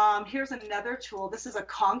 Here's another tool. This is a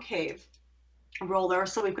concave roller.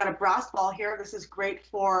 So we've got a brass ball here. This is great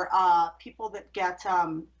for people that get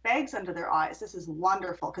bags under their eyes. This is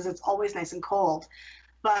wonderful because it's always nice and cold.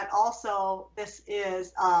 But also this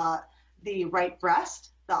is the right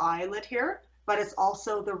breast, the eyelid here, but it's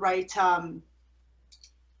also the right tube,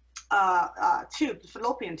 the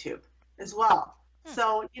fallopian tube as well.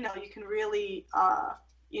 So, you can really,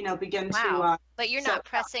 begin to. But you're not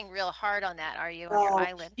pressing real hard on that, are you, on your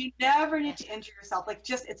eyelid? You never need to injure yourself. Like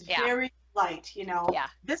it's very light, Yeah.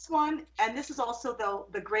 This one, and this is also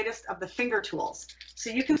the greatest of the finger tools.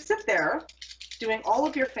 So you can sit there doing all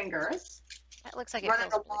of your fingers. That looks like it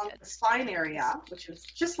running feels along really good. the spine area, which is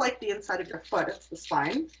just like the inside of your foot. It's the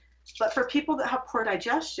spine. But for people that have poor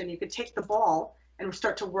digestion, you could take the ball and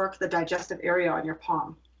start to work the digestive area on your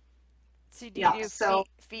palm. So do you do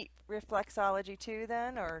feet reflexology too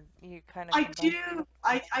then, or you kind of? I do.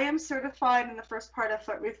 I am certified in the first part of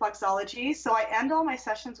foot reflexology, so I end all my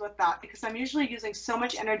sessions with that because I'm usually using so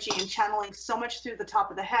much energy and channeling so much through the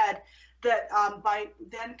top of the head that by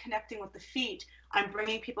then connecting with the feet, I'm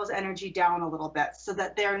bringing people's energy down a little bit so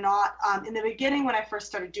that they're not, in the beginning when I first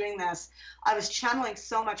started doing this, I was channeling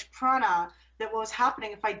so much prana that what was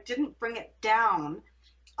happening, if I didn't bring it down,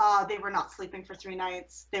 they were not sleeping for 3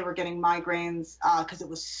 nights. They were getting migraines because it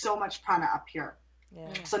was so much prana up here.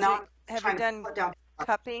 Yeah. So now have you done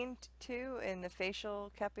cupping too, in the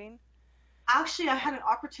facial cupping? Actually, I had an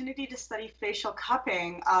opportunity to study facial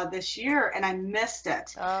cupping this year, and I missed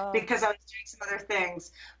it because I was doing some other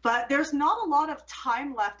things. But there's not a lot of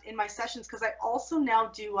time left in my sessions because I also now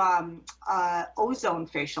do ozone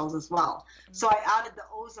facials as well. So I added the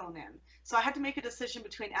ozone in. So I had to make a decision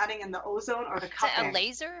between adding in the ozone or the cupping. Is that a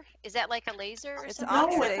laser? Is that like a laser or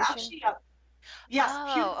something? No, it's actually pure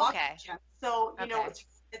okay. oxygen. So,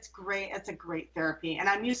 it's great. It's a great therapy. And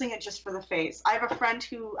I'm using it just for the face. I have a friend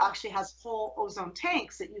who actually has whole ozone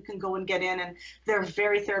tanks that you can go and get in, and they're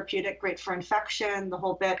very therapeutic, great for infection, the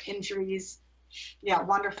whole bit, injuries. Yeah,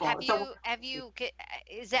 wonderful. Would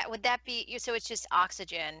that be, so it's just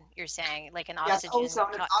oxygen, you're saying, like an oxygen? Yes,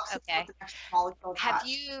 ozone. It's oxygen with an extra molecule attached. Have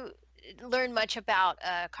you learned much about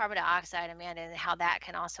carbon dioxide, Amanda, and how that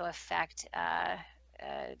can also affect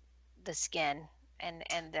the skin?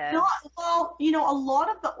 No, well, a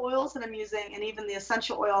lot of the oils that I'm using and even the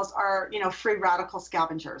essential oils are, free radical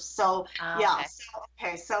scavengers. So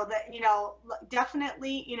so that,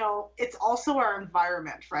 definitely, it's also our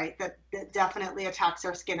environment, right? That definitely attacks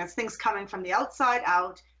our skin. It's things coming from the outside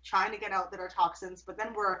out, trying to get out that are toxins, but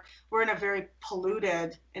then we're in a very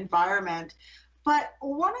polluted environment. But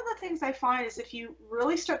one of the things I find is if you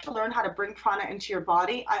really start to learn how to bring prana into your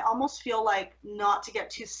body, I almost feel like not to get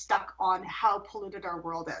too stuck on how polluted our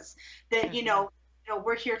world is. That,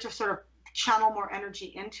 we're here to sort of channel more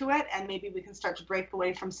energy into it, and maybe we can start to break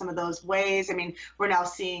away from some of those ways. I mean, we're now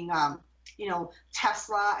seeing,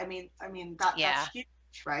 Tesla. I mean, that's huge,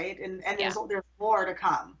 right? And there's more to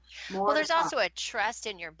come. There's also a trust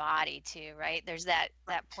in your body too, right? There's that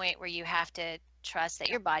point where you have to trust that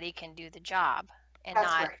your body can do the job and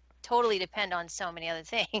totally depend on so many other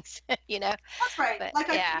things, That's right. But, I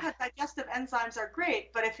think that digestive enzymes are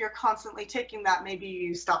great, but if you're constantly taking that, maybe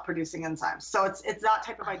you stop producing enzymes. So it's that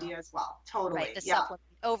type of idea as well. Totally. Right. The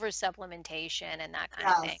over supplementation and that kind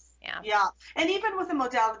of thing. Yeah. Yeah. And even with a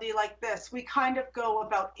modality like this, we kind of go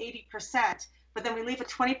about 80%, but then we leave a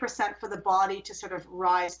 20% for the body to sort of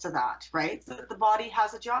rise to that, right? So that the body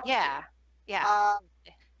has a job. Yeah. Yeah.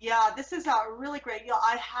 Yeah, this is really great. Yeah,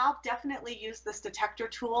 I have definitely used this detector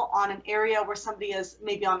tool on an area where somebody is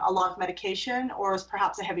maybe on a lot of medication or is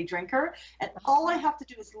perhaps a heavy drinker. And all I have to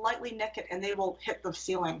do is lightly nick it and they will hit the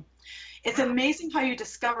ceiling. It's amazing how you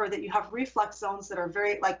discover that you have reflex zones that are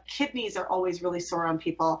very, like kidneys are always really sore on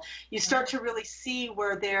people. You start to really see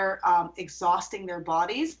where they're exhausting their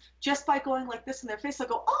bodies just by going like this in their face. They'll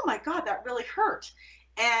go, oh my God, that really hurt.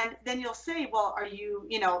 And then you'll say, well, are you,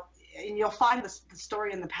 and you'll find the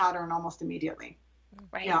story and the pattern almost immediately.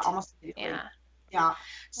 Right. Yeah, almost immediately. Yeah. Yeah. Well,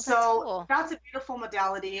 So that's a beautiful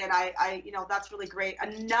modality, and I, that's really great.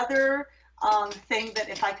 Another thing that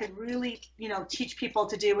if I could really, teach people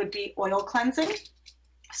to do would be oil cleansing.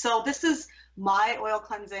 So this is my oil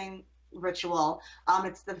cleansing ritual.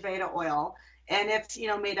 It's the Veda oil, and it's,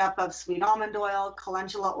 made up of sweet almond oil,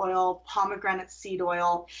 calendula oil, pomegranate seed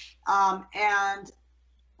oil, and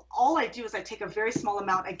all I do is I take a very small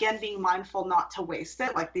amount, again, being mindful not to waste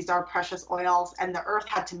it. Like these are precious oils and the earth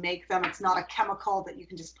had to make them. It's not a chemical that you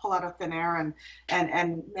can just pull out of thin air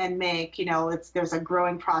and make, there's a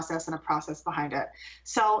growing process and a process behind it.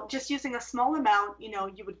 So just using a small amount,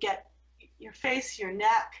 you would get your face, your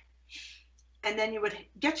neck, and then you would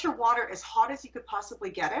get your water as hot as you could possibly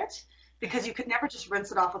get it, because you could never just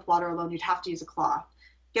rinse it off with water alone. You'd have to use a cloth.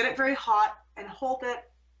 Get it very hot and hold it.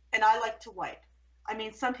 And I like to wipe. I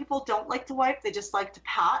mean, some people don't like to wipe, they just like to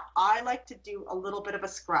pat. I like to do a little bit of a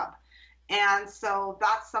scrub. And so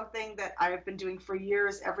that's something that I've been doing for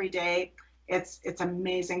years every day. It's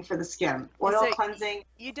amazing for the skin. Oil cleansing.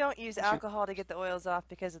 You don't use alcohol to get the oils off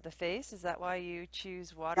because of the face? Is that why you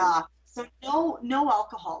choose water? Yeah. So no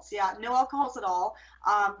alcohols. Yeah, no alcohols at all,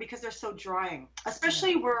 because they're so drying.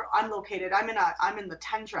 Especially where I'm located. I'm in the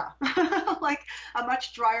tundra, like a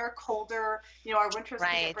much drier, colder. Our winters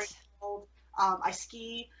can get very cold. I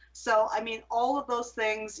ski. So, I mean, all of those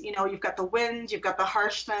things, you've got the wind, you've got the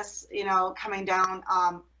harshness, coming down.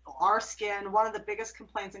 Our skin, one of the biggest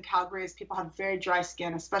complaints in Calgary is people have very dry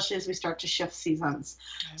skin, especially as we start to shift seasons.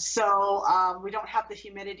 So we don't have the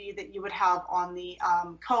humidity that you would have on the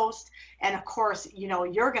coast. And of course,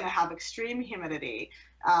 you're going to have extreme humidity.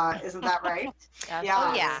 Isn't that right?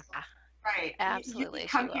 Yeah. Oh, yeah. Right. Absolutely. You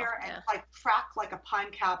come here and like crack like a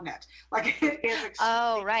pine cabinet. Like it is extremely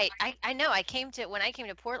Oh, right. I know. When I came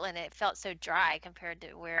to Portland, it felt so dry compared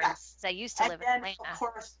to where I used to live in Atlanta. Of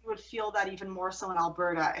course, you would feel that even more so in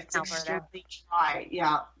Alberta. It's extremely dry.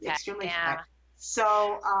 Yeah, extremely dry.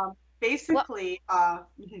 So basically,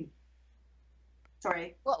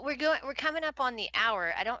 sorry. Well, we're coming up on the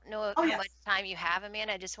hour. I don't know how much time you have,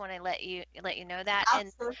 Amanda. I just want to let you know that.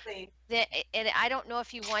 Absolutely. And I don't know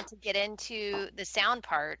if you want to get into the sound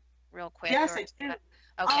part real quick. Yes, I do.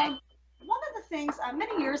 Okay. One of the things,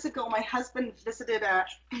 many years ago, my husband visited a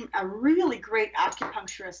really great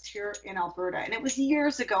acupuncturist here in Alberta, and it was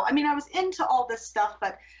years ago. I mean, I was into all this stuff,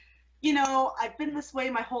 but I've been this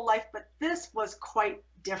way my whole life, but this was quite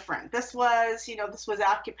different. This was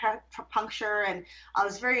acupuncture, and I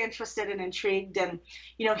was very interested and intrigued. And,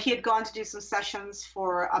 he had gone to do some sessions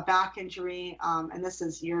for a back injury, and this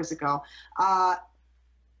is years ago.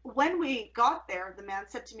 When we got there, the man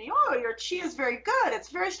said to me, oh, your chi is very good. It's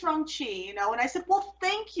very strong chi, and I said, well,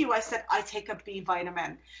 thank you. I said, I take a B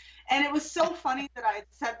vitamin. And it was so funny that I had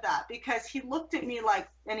said that, because he looked at me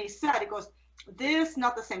and he goes, this,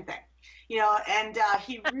 not the same thing. And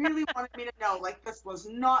he really wanted me to know, this was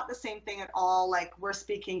not the same thing at all. Like, we're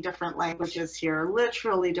speaking different languages here,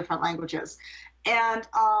 literally different languages. And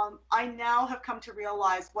I now have come to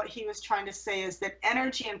realize what he was trying to say is that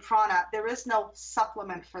energy and prana, there is no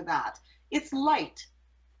supplement for that. It's light.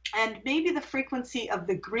 And maybe the frequency of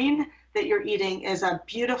the green that you're eating is a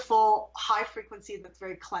beautiful high frequency that's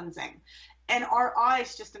very cleansing. And our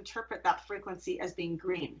eyes just interpret that frequency as being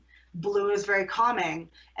green. Blue is very calming,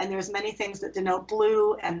 and there's many things that denote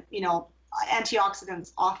blue, and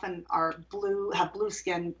antioxidants often are blue, have blue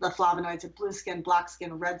skin. The flavonoids have blue skin, black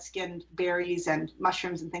skin, red skin, berries and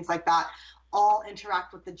mushrooms and things like that all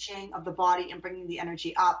interact with the jing of the body and bringing the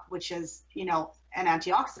energy up, which is an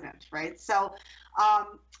antioxidant, right? So as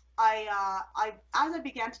I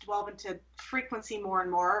began to delve into frequency more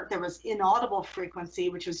and more, there was inaudible frequency,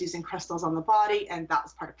 which was using crystals on the body, and that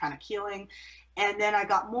was part of pranic healing. And then I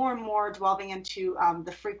got more and more delving into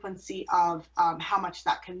the frequency of how much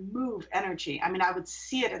that can move energy. I mean, I would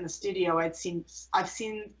see it in the studio. I've seen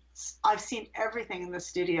everything in the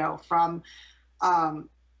studio from,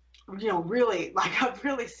 really, I've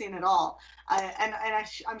really seen it all.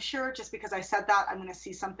 I'm sure just because I said that, I'm going to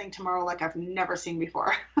see something tomorrow like I've never seen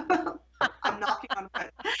before. I'm knocking on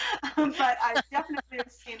wood. But I definitely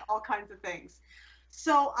have seen all kinds of things.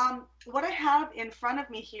 So what I have in front of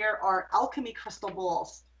me here are alchemy crystal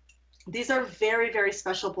bowls. These are very, very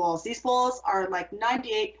special bowls. These bowls are like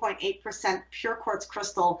 98.8% pure quartz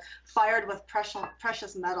crystal fired with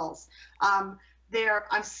precious metals. I'm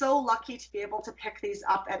so lucky to be able to pick these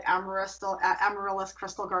up at Amaryllis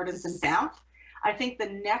Crystal Gardens in Banff. I think the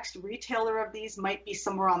next retailer of these might be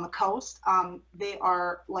somewhere on the coast. They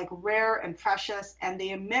are like rare and precious, and they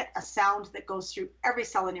emit a sound that goes through every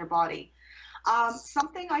cell in your body.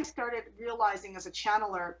 Something I started realizing as a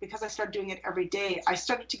channeler, because I started doing it every day, I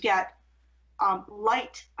started to get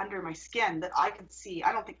light under my skin that I could see.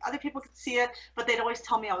 I don't think other people could see it, but they'd always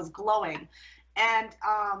tell me I was glowing. And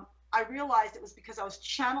I realized it was because I was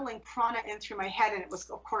channeling prana in through my head, and it was,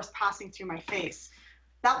 of course, passing through my face.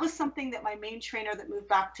 That was something that my main trainer that moved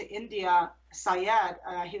back to India, Syed,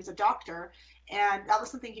 he was a doctor, and that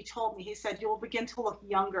was something he told me. He said, you will begin to look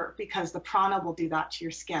younger because the prana will do that to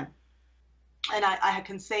your skin. And I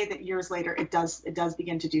can say that years later, it does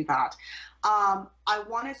begin to do that. I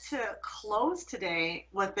wanted to close today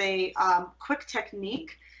with a quick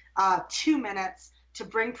technique, 2 minutes to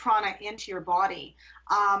bring prana into your body.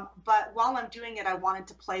 But while I'm doing it, I wanted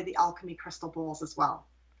to play the alchemy crystal bowls as well.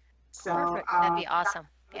 So that'd be awesome.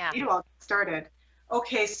 Yeah. I'll get started.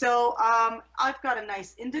 Okay, so I've got a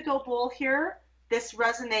nice indigo bowl here. This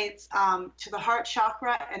resonates to the heart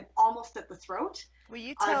chakra and almost at the throat. Will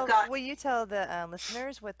you tell the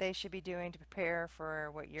listeners what they should be doing to prepare for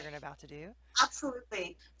what you're about to do?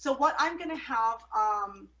 Absolutely. So what I'm going to have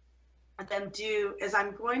them do is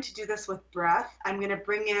I'm going to do this with breath. I'm going to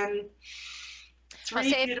bring in I'll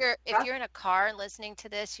say if you're in a car listening to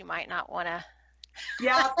this, you might not want to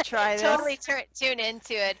try this. Totally tune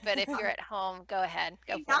into it, but if you're at home, go ahead.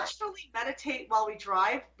 We naturally meditate while we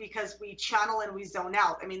drive because we channel and we zone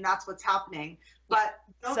out. I mean, that's what's happening. But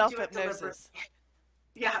don't do it deliberately.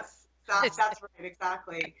 Yes, that's right,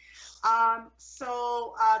 exactly.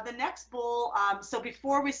 So the next bowl. So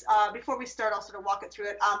before we start, I'll sort of walk it through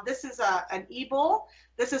it. This is an e-bowl.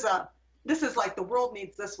 This is like the world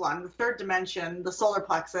needs this one, the third dimension, the solar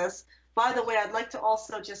plexus. By the way, I'd like to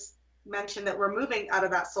also just mention that we're moving out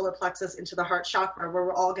of that solar plexus into the heart chakra, where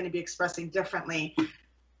we're all going to be expressing differently.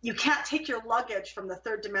 You can't take your luggage from the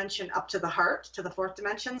third dimension up to the heart, to the fourth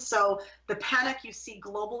dimension. So the panic you see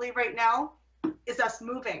globally right now is us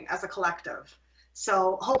moving as a collective.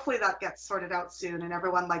 So hopefully that gets sorted out soon and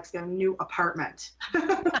everyone likes their new apartment.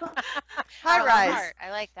 High rise. I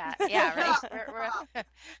like that. Yeah, right.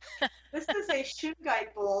 This is a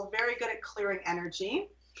Shungite bowl, very good at clearing energy.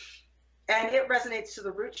 And it resonates to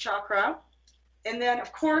the root chakra. And then,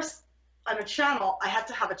 of course, I'm a channel. I had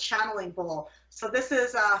to have a channeling bowl. So this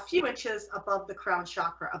is a few inches above the crown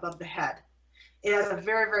chakra, above the head. It has a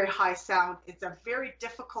very, very high sound. It's a very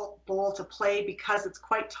difficult bowl to play because it's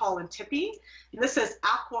quite tall and tippy. And this is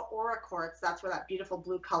aqua aura quartz. That's where that beautiful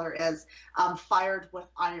blue color is, fired with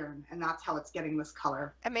iron, and that's how it's getting this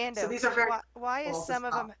color. Amanda, so these are very why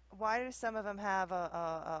do some of them have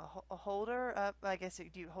a holder up? I guess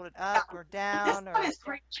do you hold it up or down? This one is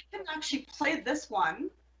great. I can actually play this one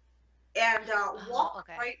and walk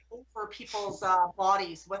right over people's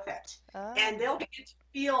bodies with it. And they'll begin to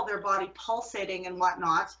feel their body pulsating and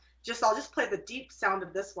whatnot. I'll just play the deep sound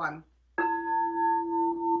of this one.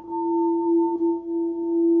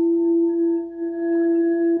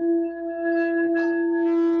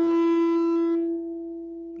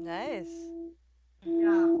 Nice.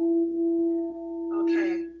 Yeah.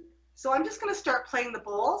 Okay. So I'm just going to start playing the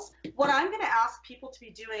bowls. What I'm going to ask people to be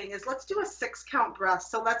doing is let's do a 6-count breath.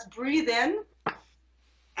 So let's breathe in.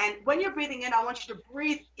 And when you're breathing in, I want you to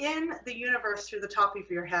breathe in the universe through the top of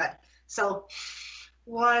your head. So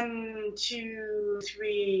 1, 2,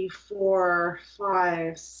 3, 4,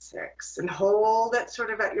 5, 6. And hold it sort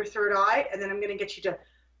of at your third eye. And then I'm going to get you to,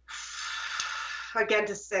 again,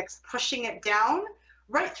 to 6, pushing it down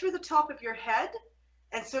right through the top of your head.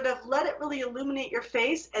 And sort of let it really illuminate your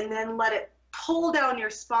face, and then let it pull down your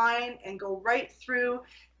spine and go right through,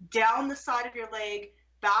 down the side of your leg,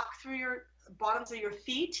 back through your bottoms of your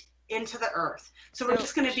feet into the earth. So we're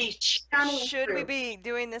just going to be channeling Should we be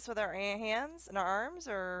doing this with our hands and our arms,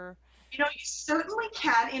 or? You know, you certainly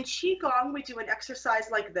can. In Qigong, we do an exercise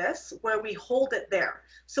like this where we hold it there.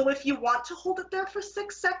 So if you want to hold it there for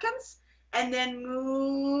 6 seconds and then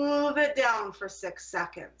move it down for 6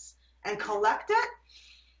 seconds and collect it,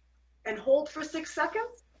 and hold for 6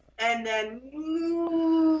 seconds, and then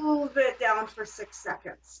move it down for 6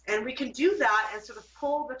 seconds. And we can do that and sort of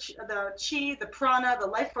pull the chi, the prana, the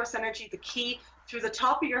life force energy, the ki, through the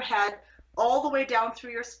top of your head, all the way down through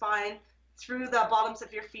your spine, through the bottoms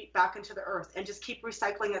of your feet back into the earth, and just keep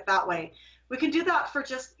recycling it that way. We can do that for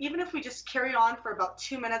even if we just carry on for about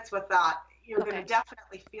 2 minutes with that, You're going to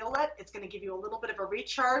definitely feel it. It's going to give you a little bit of a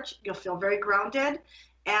recharge. You'll feel very grounded.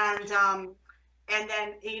 And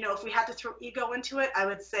then, you know, if we had to throw ego into it, I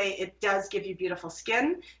would say it does give you beautiful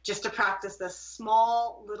skin, just to practice this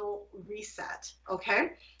small little reset.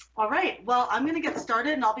 Okay. All right. Well, I'm going to get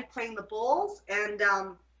started, and I'll be playing the bowls. And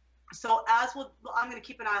so I'm going to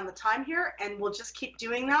keep an eye on the time here, and we'll just keep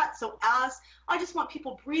doing that. So I just want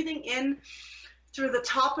people breathing in through the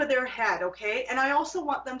top of their head. Okay. And I also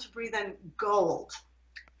want them to breathe in gold.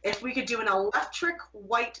 If we could do an electric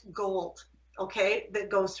white gold, okay, that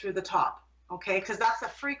goes through the top. Okay, because that's a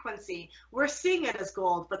frequency. We're seeing it as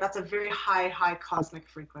gold, but that's a very high cosmic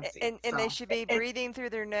frequency. And they should be breathing through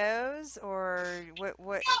their nose, or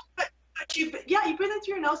what? Yeah, you breathe in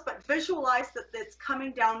through your nose, but visualize that it's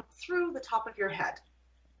coming down through the top of your head.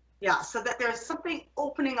 Yeah, so that there's something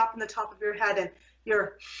opening up in the top of your head, and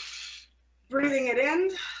you're breathing it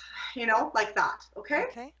in, you know, like that. Okay.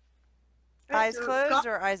 Okay. Eyes closed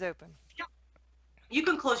or eyes open? Yeah. You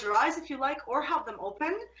can close your eyes if you like, or have them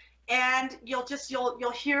open. And you'll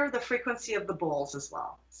hear the frequency of the bowls as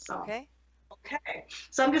well. So, okay.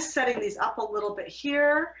 So I'm just setting these up a little bit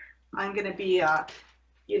here. I'm going to be,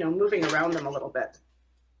 you know, moving around them a little bit.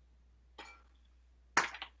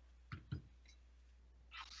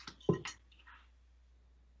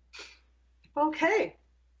 Okay.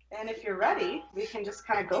 And if you're ready, we can just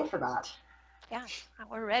kind of go for that. Yeah,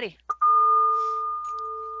 we're ready.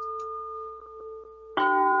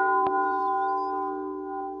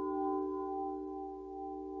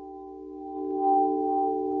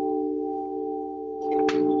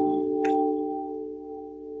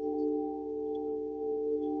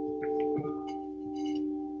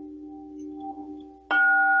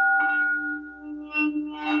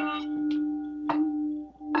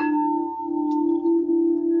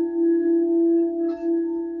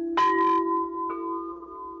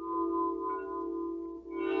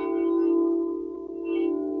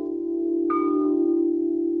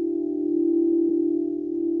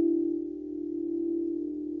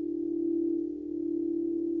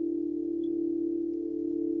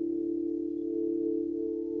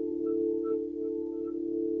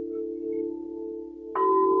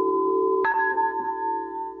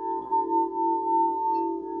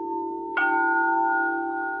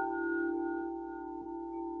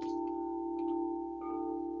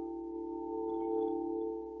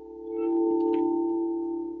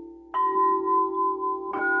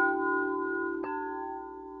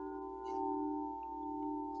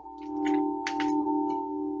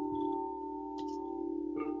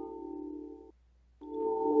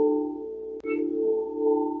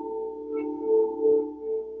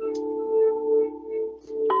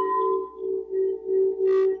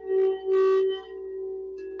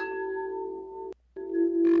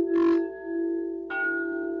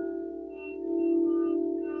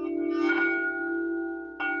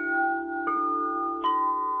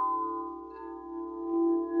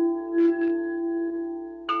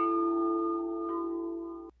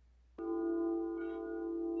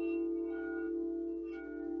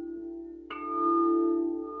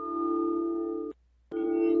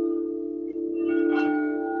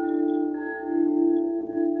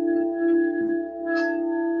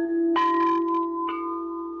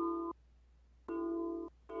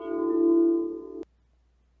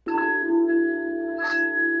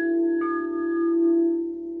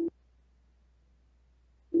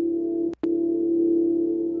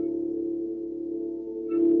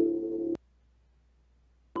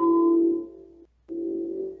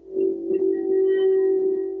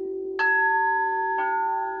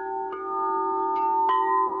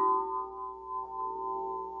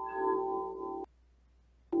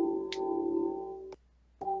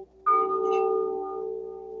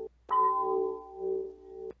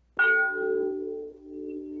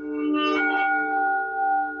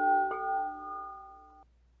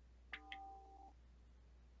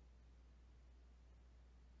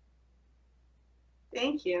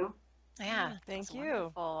 Thank you. Yeah, thank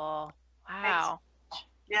you. Wonderful. Wow. Thanks.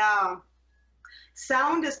 Yeah.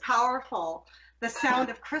 Sound is powerful. The sound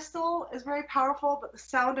of crystal is very powerful, but the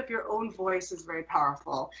sound of your own voice is very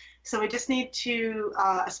powerful. So we just need to,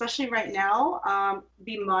 especially right now,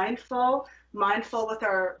 be mindful with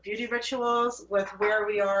our beauty rituals, with where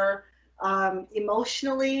we are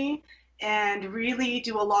emotionally, and really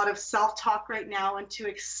do a lot of self-talk right now, and to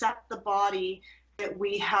accept the body that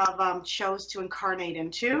we have chose to incarnate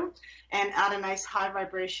into, and add a nice high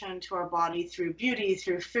vibration to our body through beauty,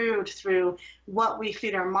 through food, through what we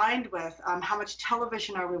feed our mind with. How much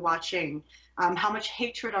television are we watching? How much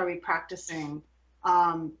hatred are we practicing?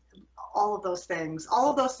 All of those things.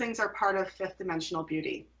 All of those things are part of fifth dimensional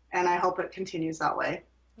beauty. and I hope it continues that way.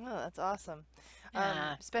 Oh, that's awesome.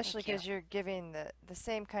 Especially Thank you. because you're giving the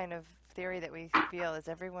same kind of theory that we feel is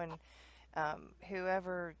everyone,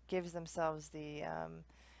 whoever gives themselves the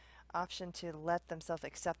option to let themselves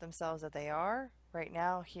accept themselves that they are right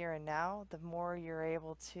now, here and now, the more you're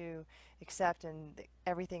able to accept and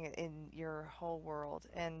everything in your whole world.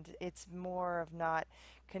 And it's more of not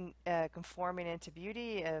conforming into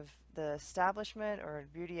beauty of the establishment or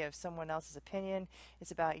beauty of someone else's opinion.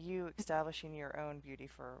 It's about you establishing your own beauty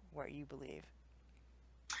for what you believe.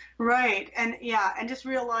 Right. And yeah, and just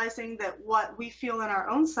realizing that what we feel in our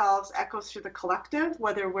own selves echoes through the collective,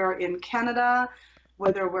 whether we're in Canada,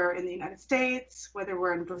 whether we're in the United States, whether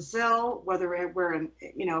we're in Brazil, whether we're in,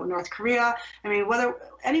 North Korea. I mean, whether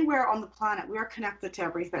anywhere on the planet, we are connected to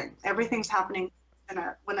everything. Everything's happening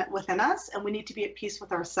within us, and we need to be at peace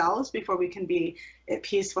with ourselves before we can be at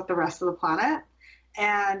peace with the rest of the planet.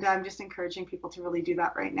 And I'm just encouraging people to really do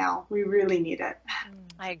that right now. We really need it.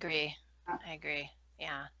 I agree. I agree.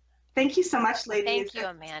 Yeah. Thank you so much, ladies. Thank you,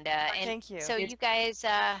 Amanda. And thank you. so you guys,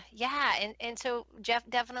 yeah, and so Jeff,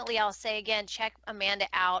 definitely, I'll say again, check Amanda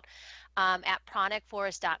out at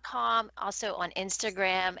pranicforest.com, also on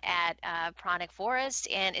Instagram at Pranic Forest.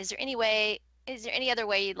 And is there any other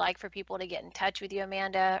way you'd like for people to get in touch with you,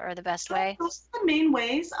 Amanda, or the best way? Those are the main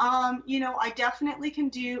ways. I definitely can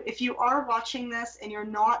do, if you are watching this and you're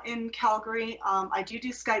not in Calgary, I do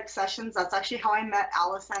Skype sessions. That's actually how I met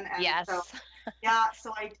Allison. And Yes. so, yeah,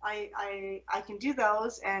 so I can do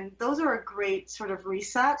those, and those are a great sort of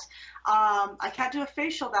reset. I can't do a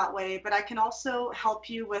facial that way, but I can also help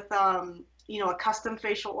you with a custom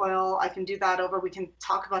facial oil. I can do that over. We can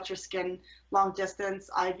talk about your skin long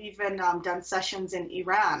distance. I've even done sessions in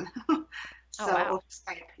Iran. So, oh, wow.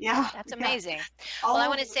 Skype. Yeah. That's amazing. Yeah. Well, I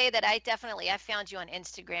want to say that I found you on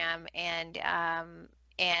Instagram, and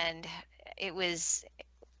it was,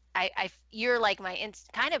 you're like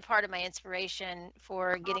kind of part of my inspiration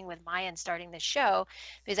for getting with Maya and starting the show,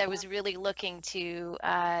 because I was really looking to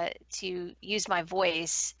use my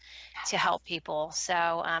voice to help people.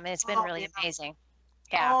 So it's been really amazing.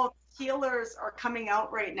 Yeah. Oh, healers are coming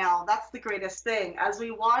out right now. That's the greatest thing. As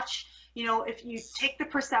we watch, if you take the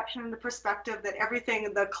perception and the perspective that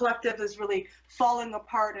everything, the collective is really falling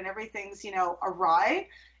apart and everything's, awry,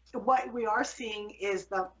 what we are seeing is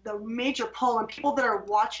the major pull, and people that are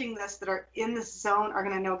watching this, that are in this zone, are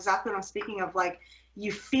going to know exactly what I'm speaking of. Like,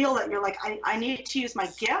 you feel it, you're like, I need to use my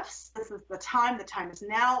gifts. This is the time is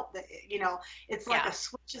now. It's like a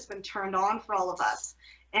switch has been turned on for all of us.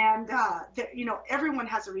 And, everyone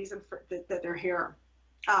has a reason for that they're here.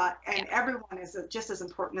 And everyone is just as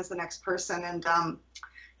important as the next person. And, I'm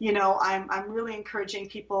really encouraging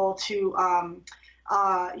people to,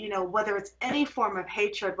 whether it's any form of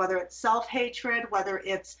hatred, whether it's self-hatred, whether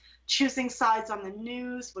it's choosing sides on the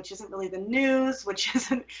news, which isn't really the news, which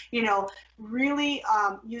isn't, really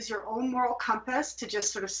use your own moral compass to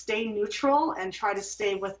just sort of stay neutral and try to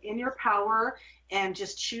stay within your power and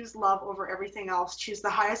just choose love over everything else. Choose the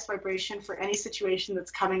highest vibration for any situation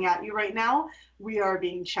that's coming at you right now. We are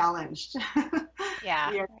being challenged.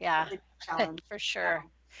 Yeah. Challenged. For sure.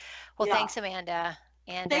 Well, thanks, Amanda.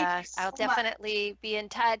 And I'll definitely be in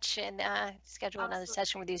touch and schedule another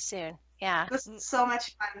session with you soon. Yeah. This is so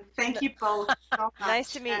much fun. Thank you both so much.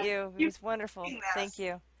 Nice to meet you. It was wonderful. Thank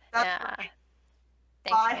you. Yeah.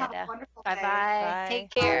 Thanks, Bye. Amanda. Have a wonderful day. Bye-bye. Take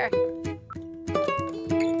care.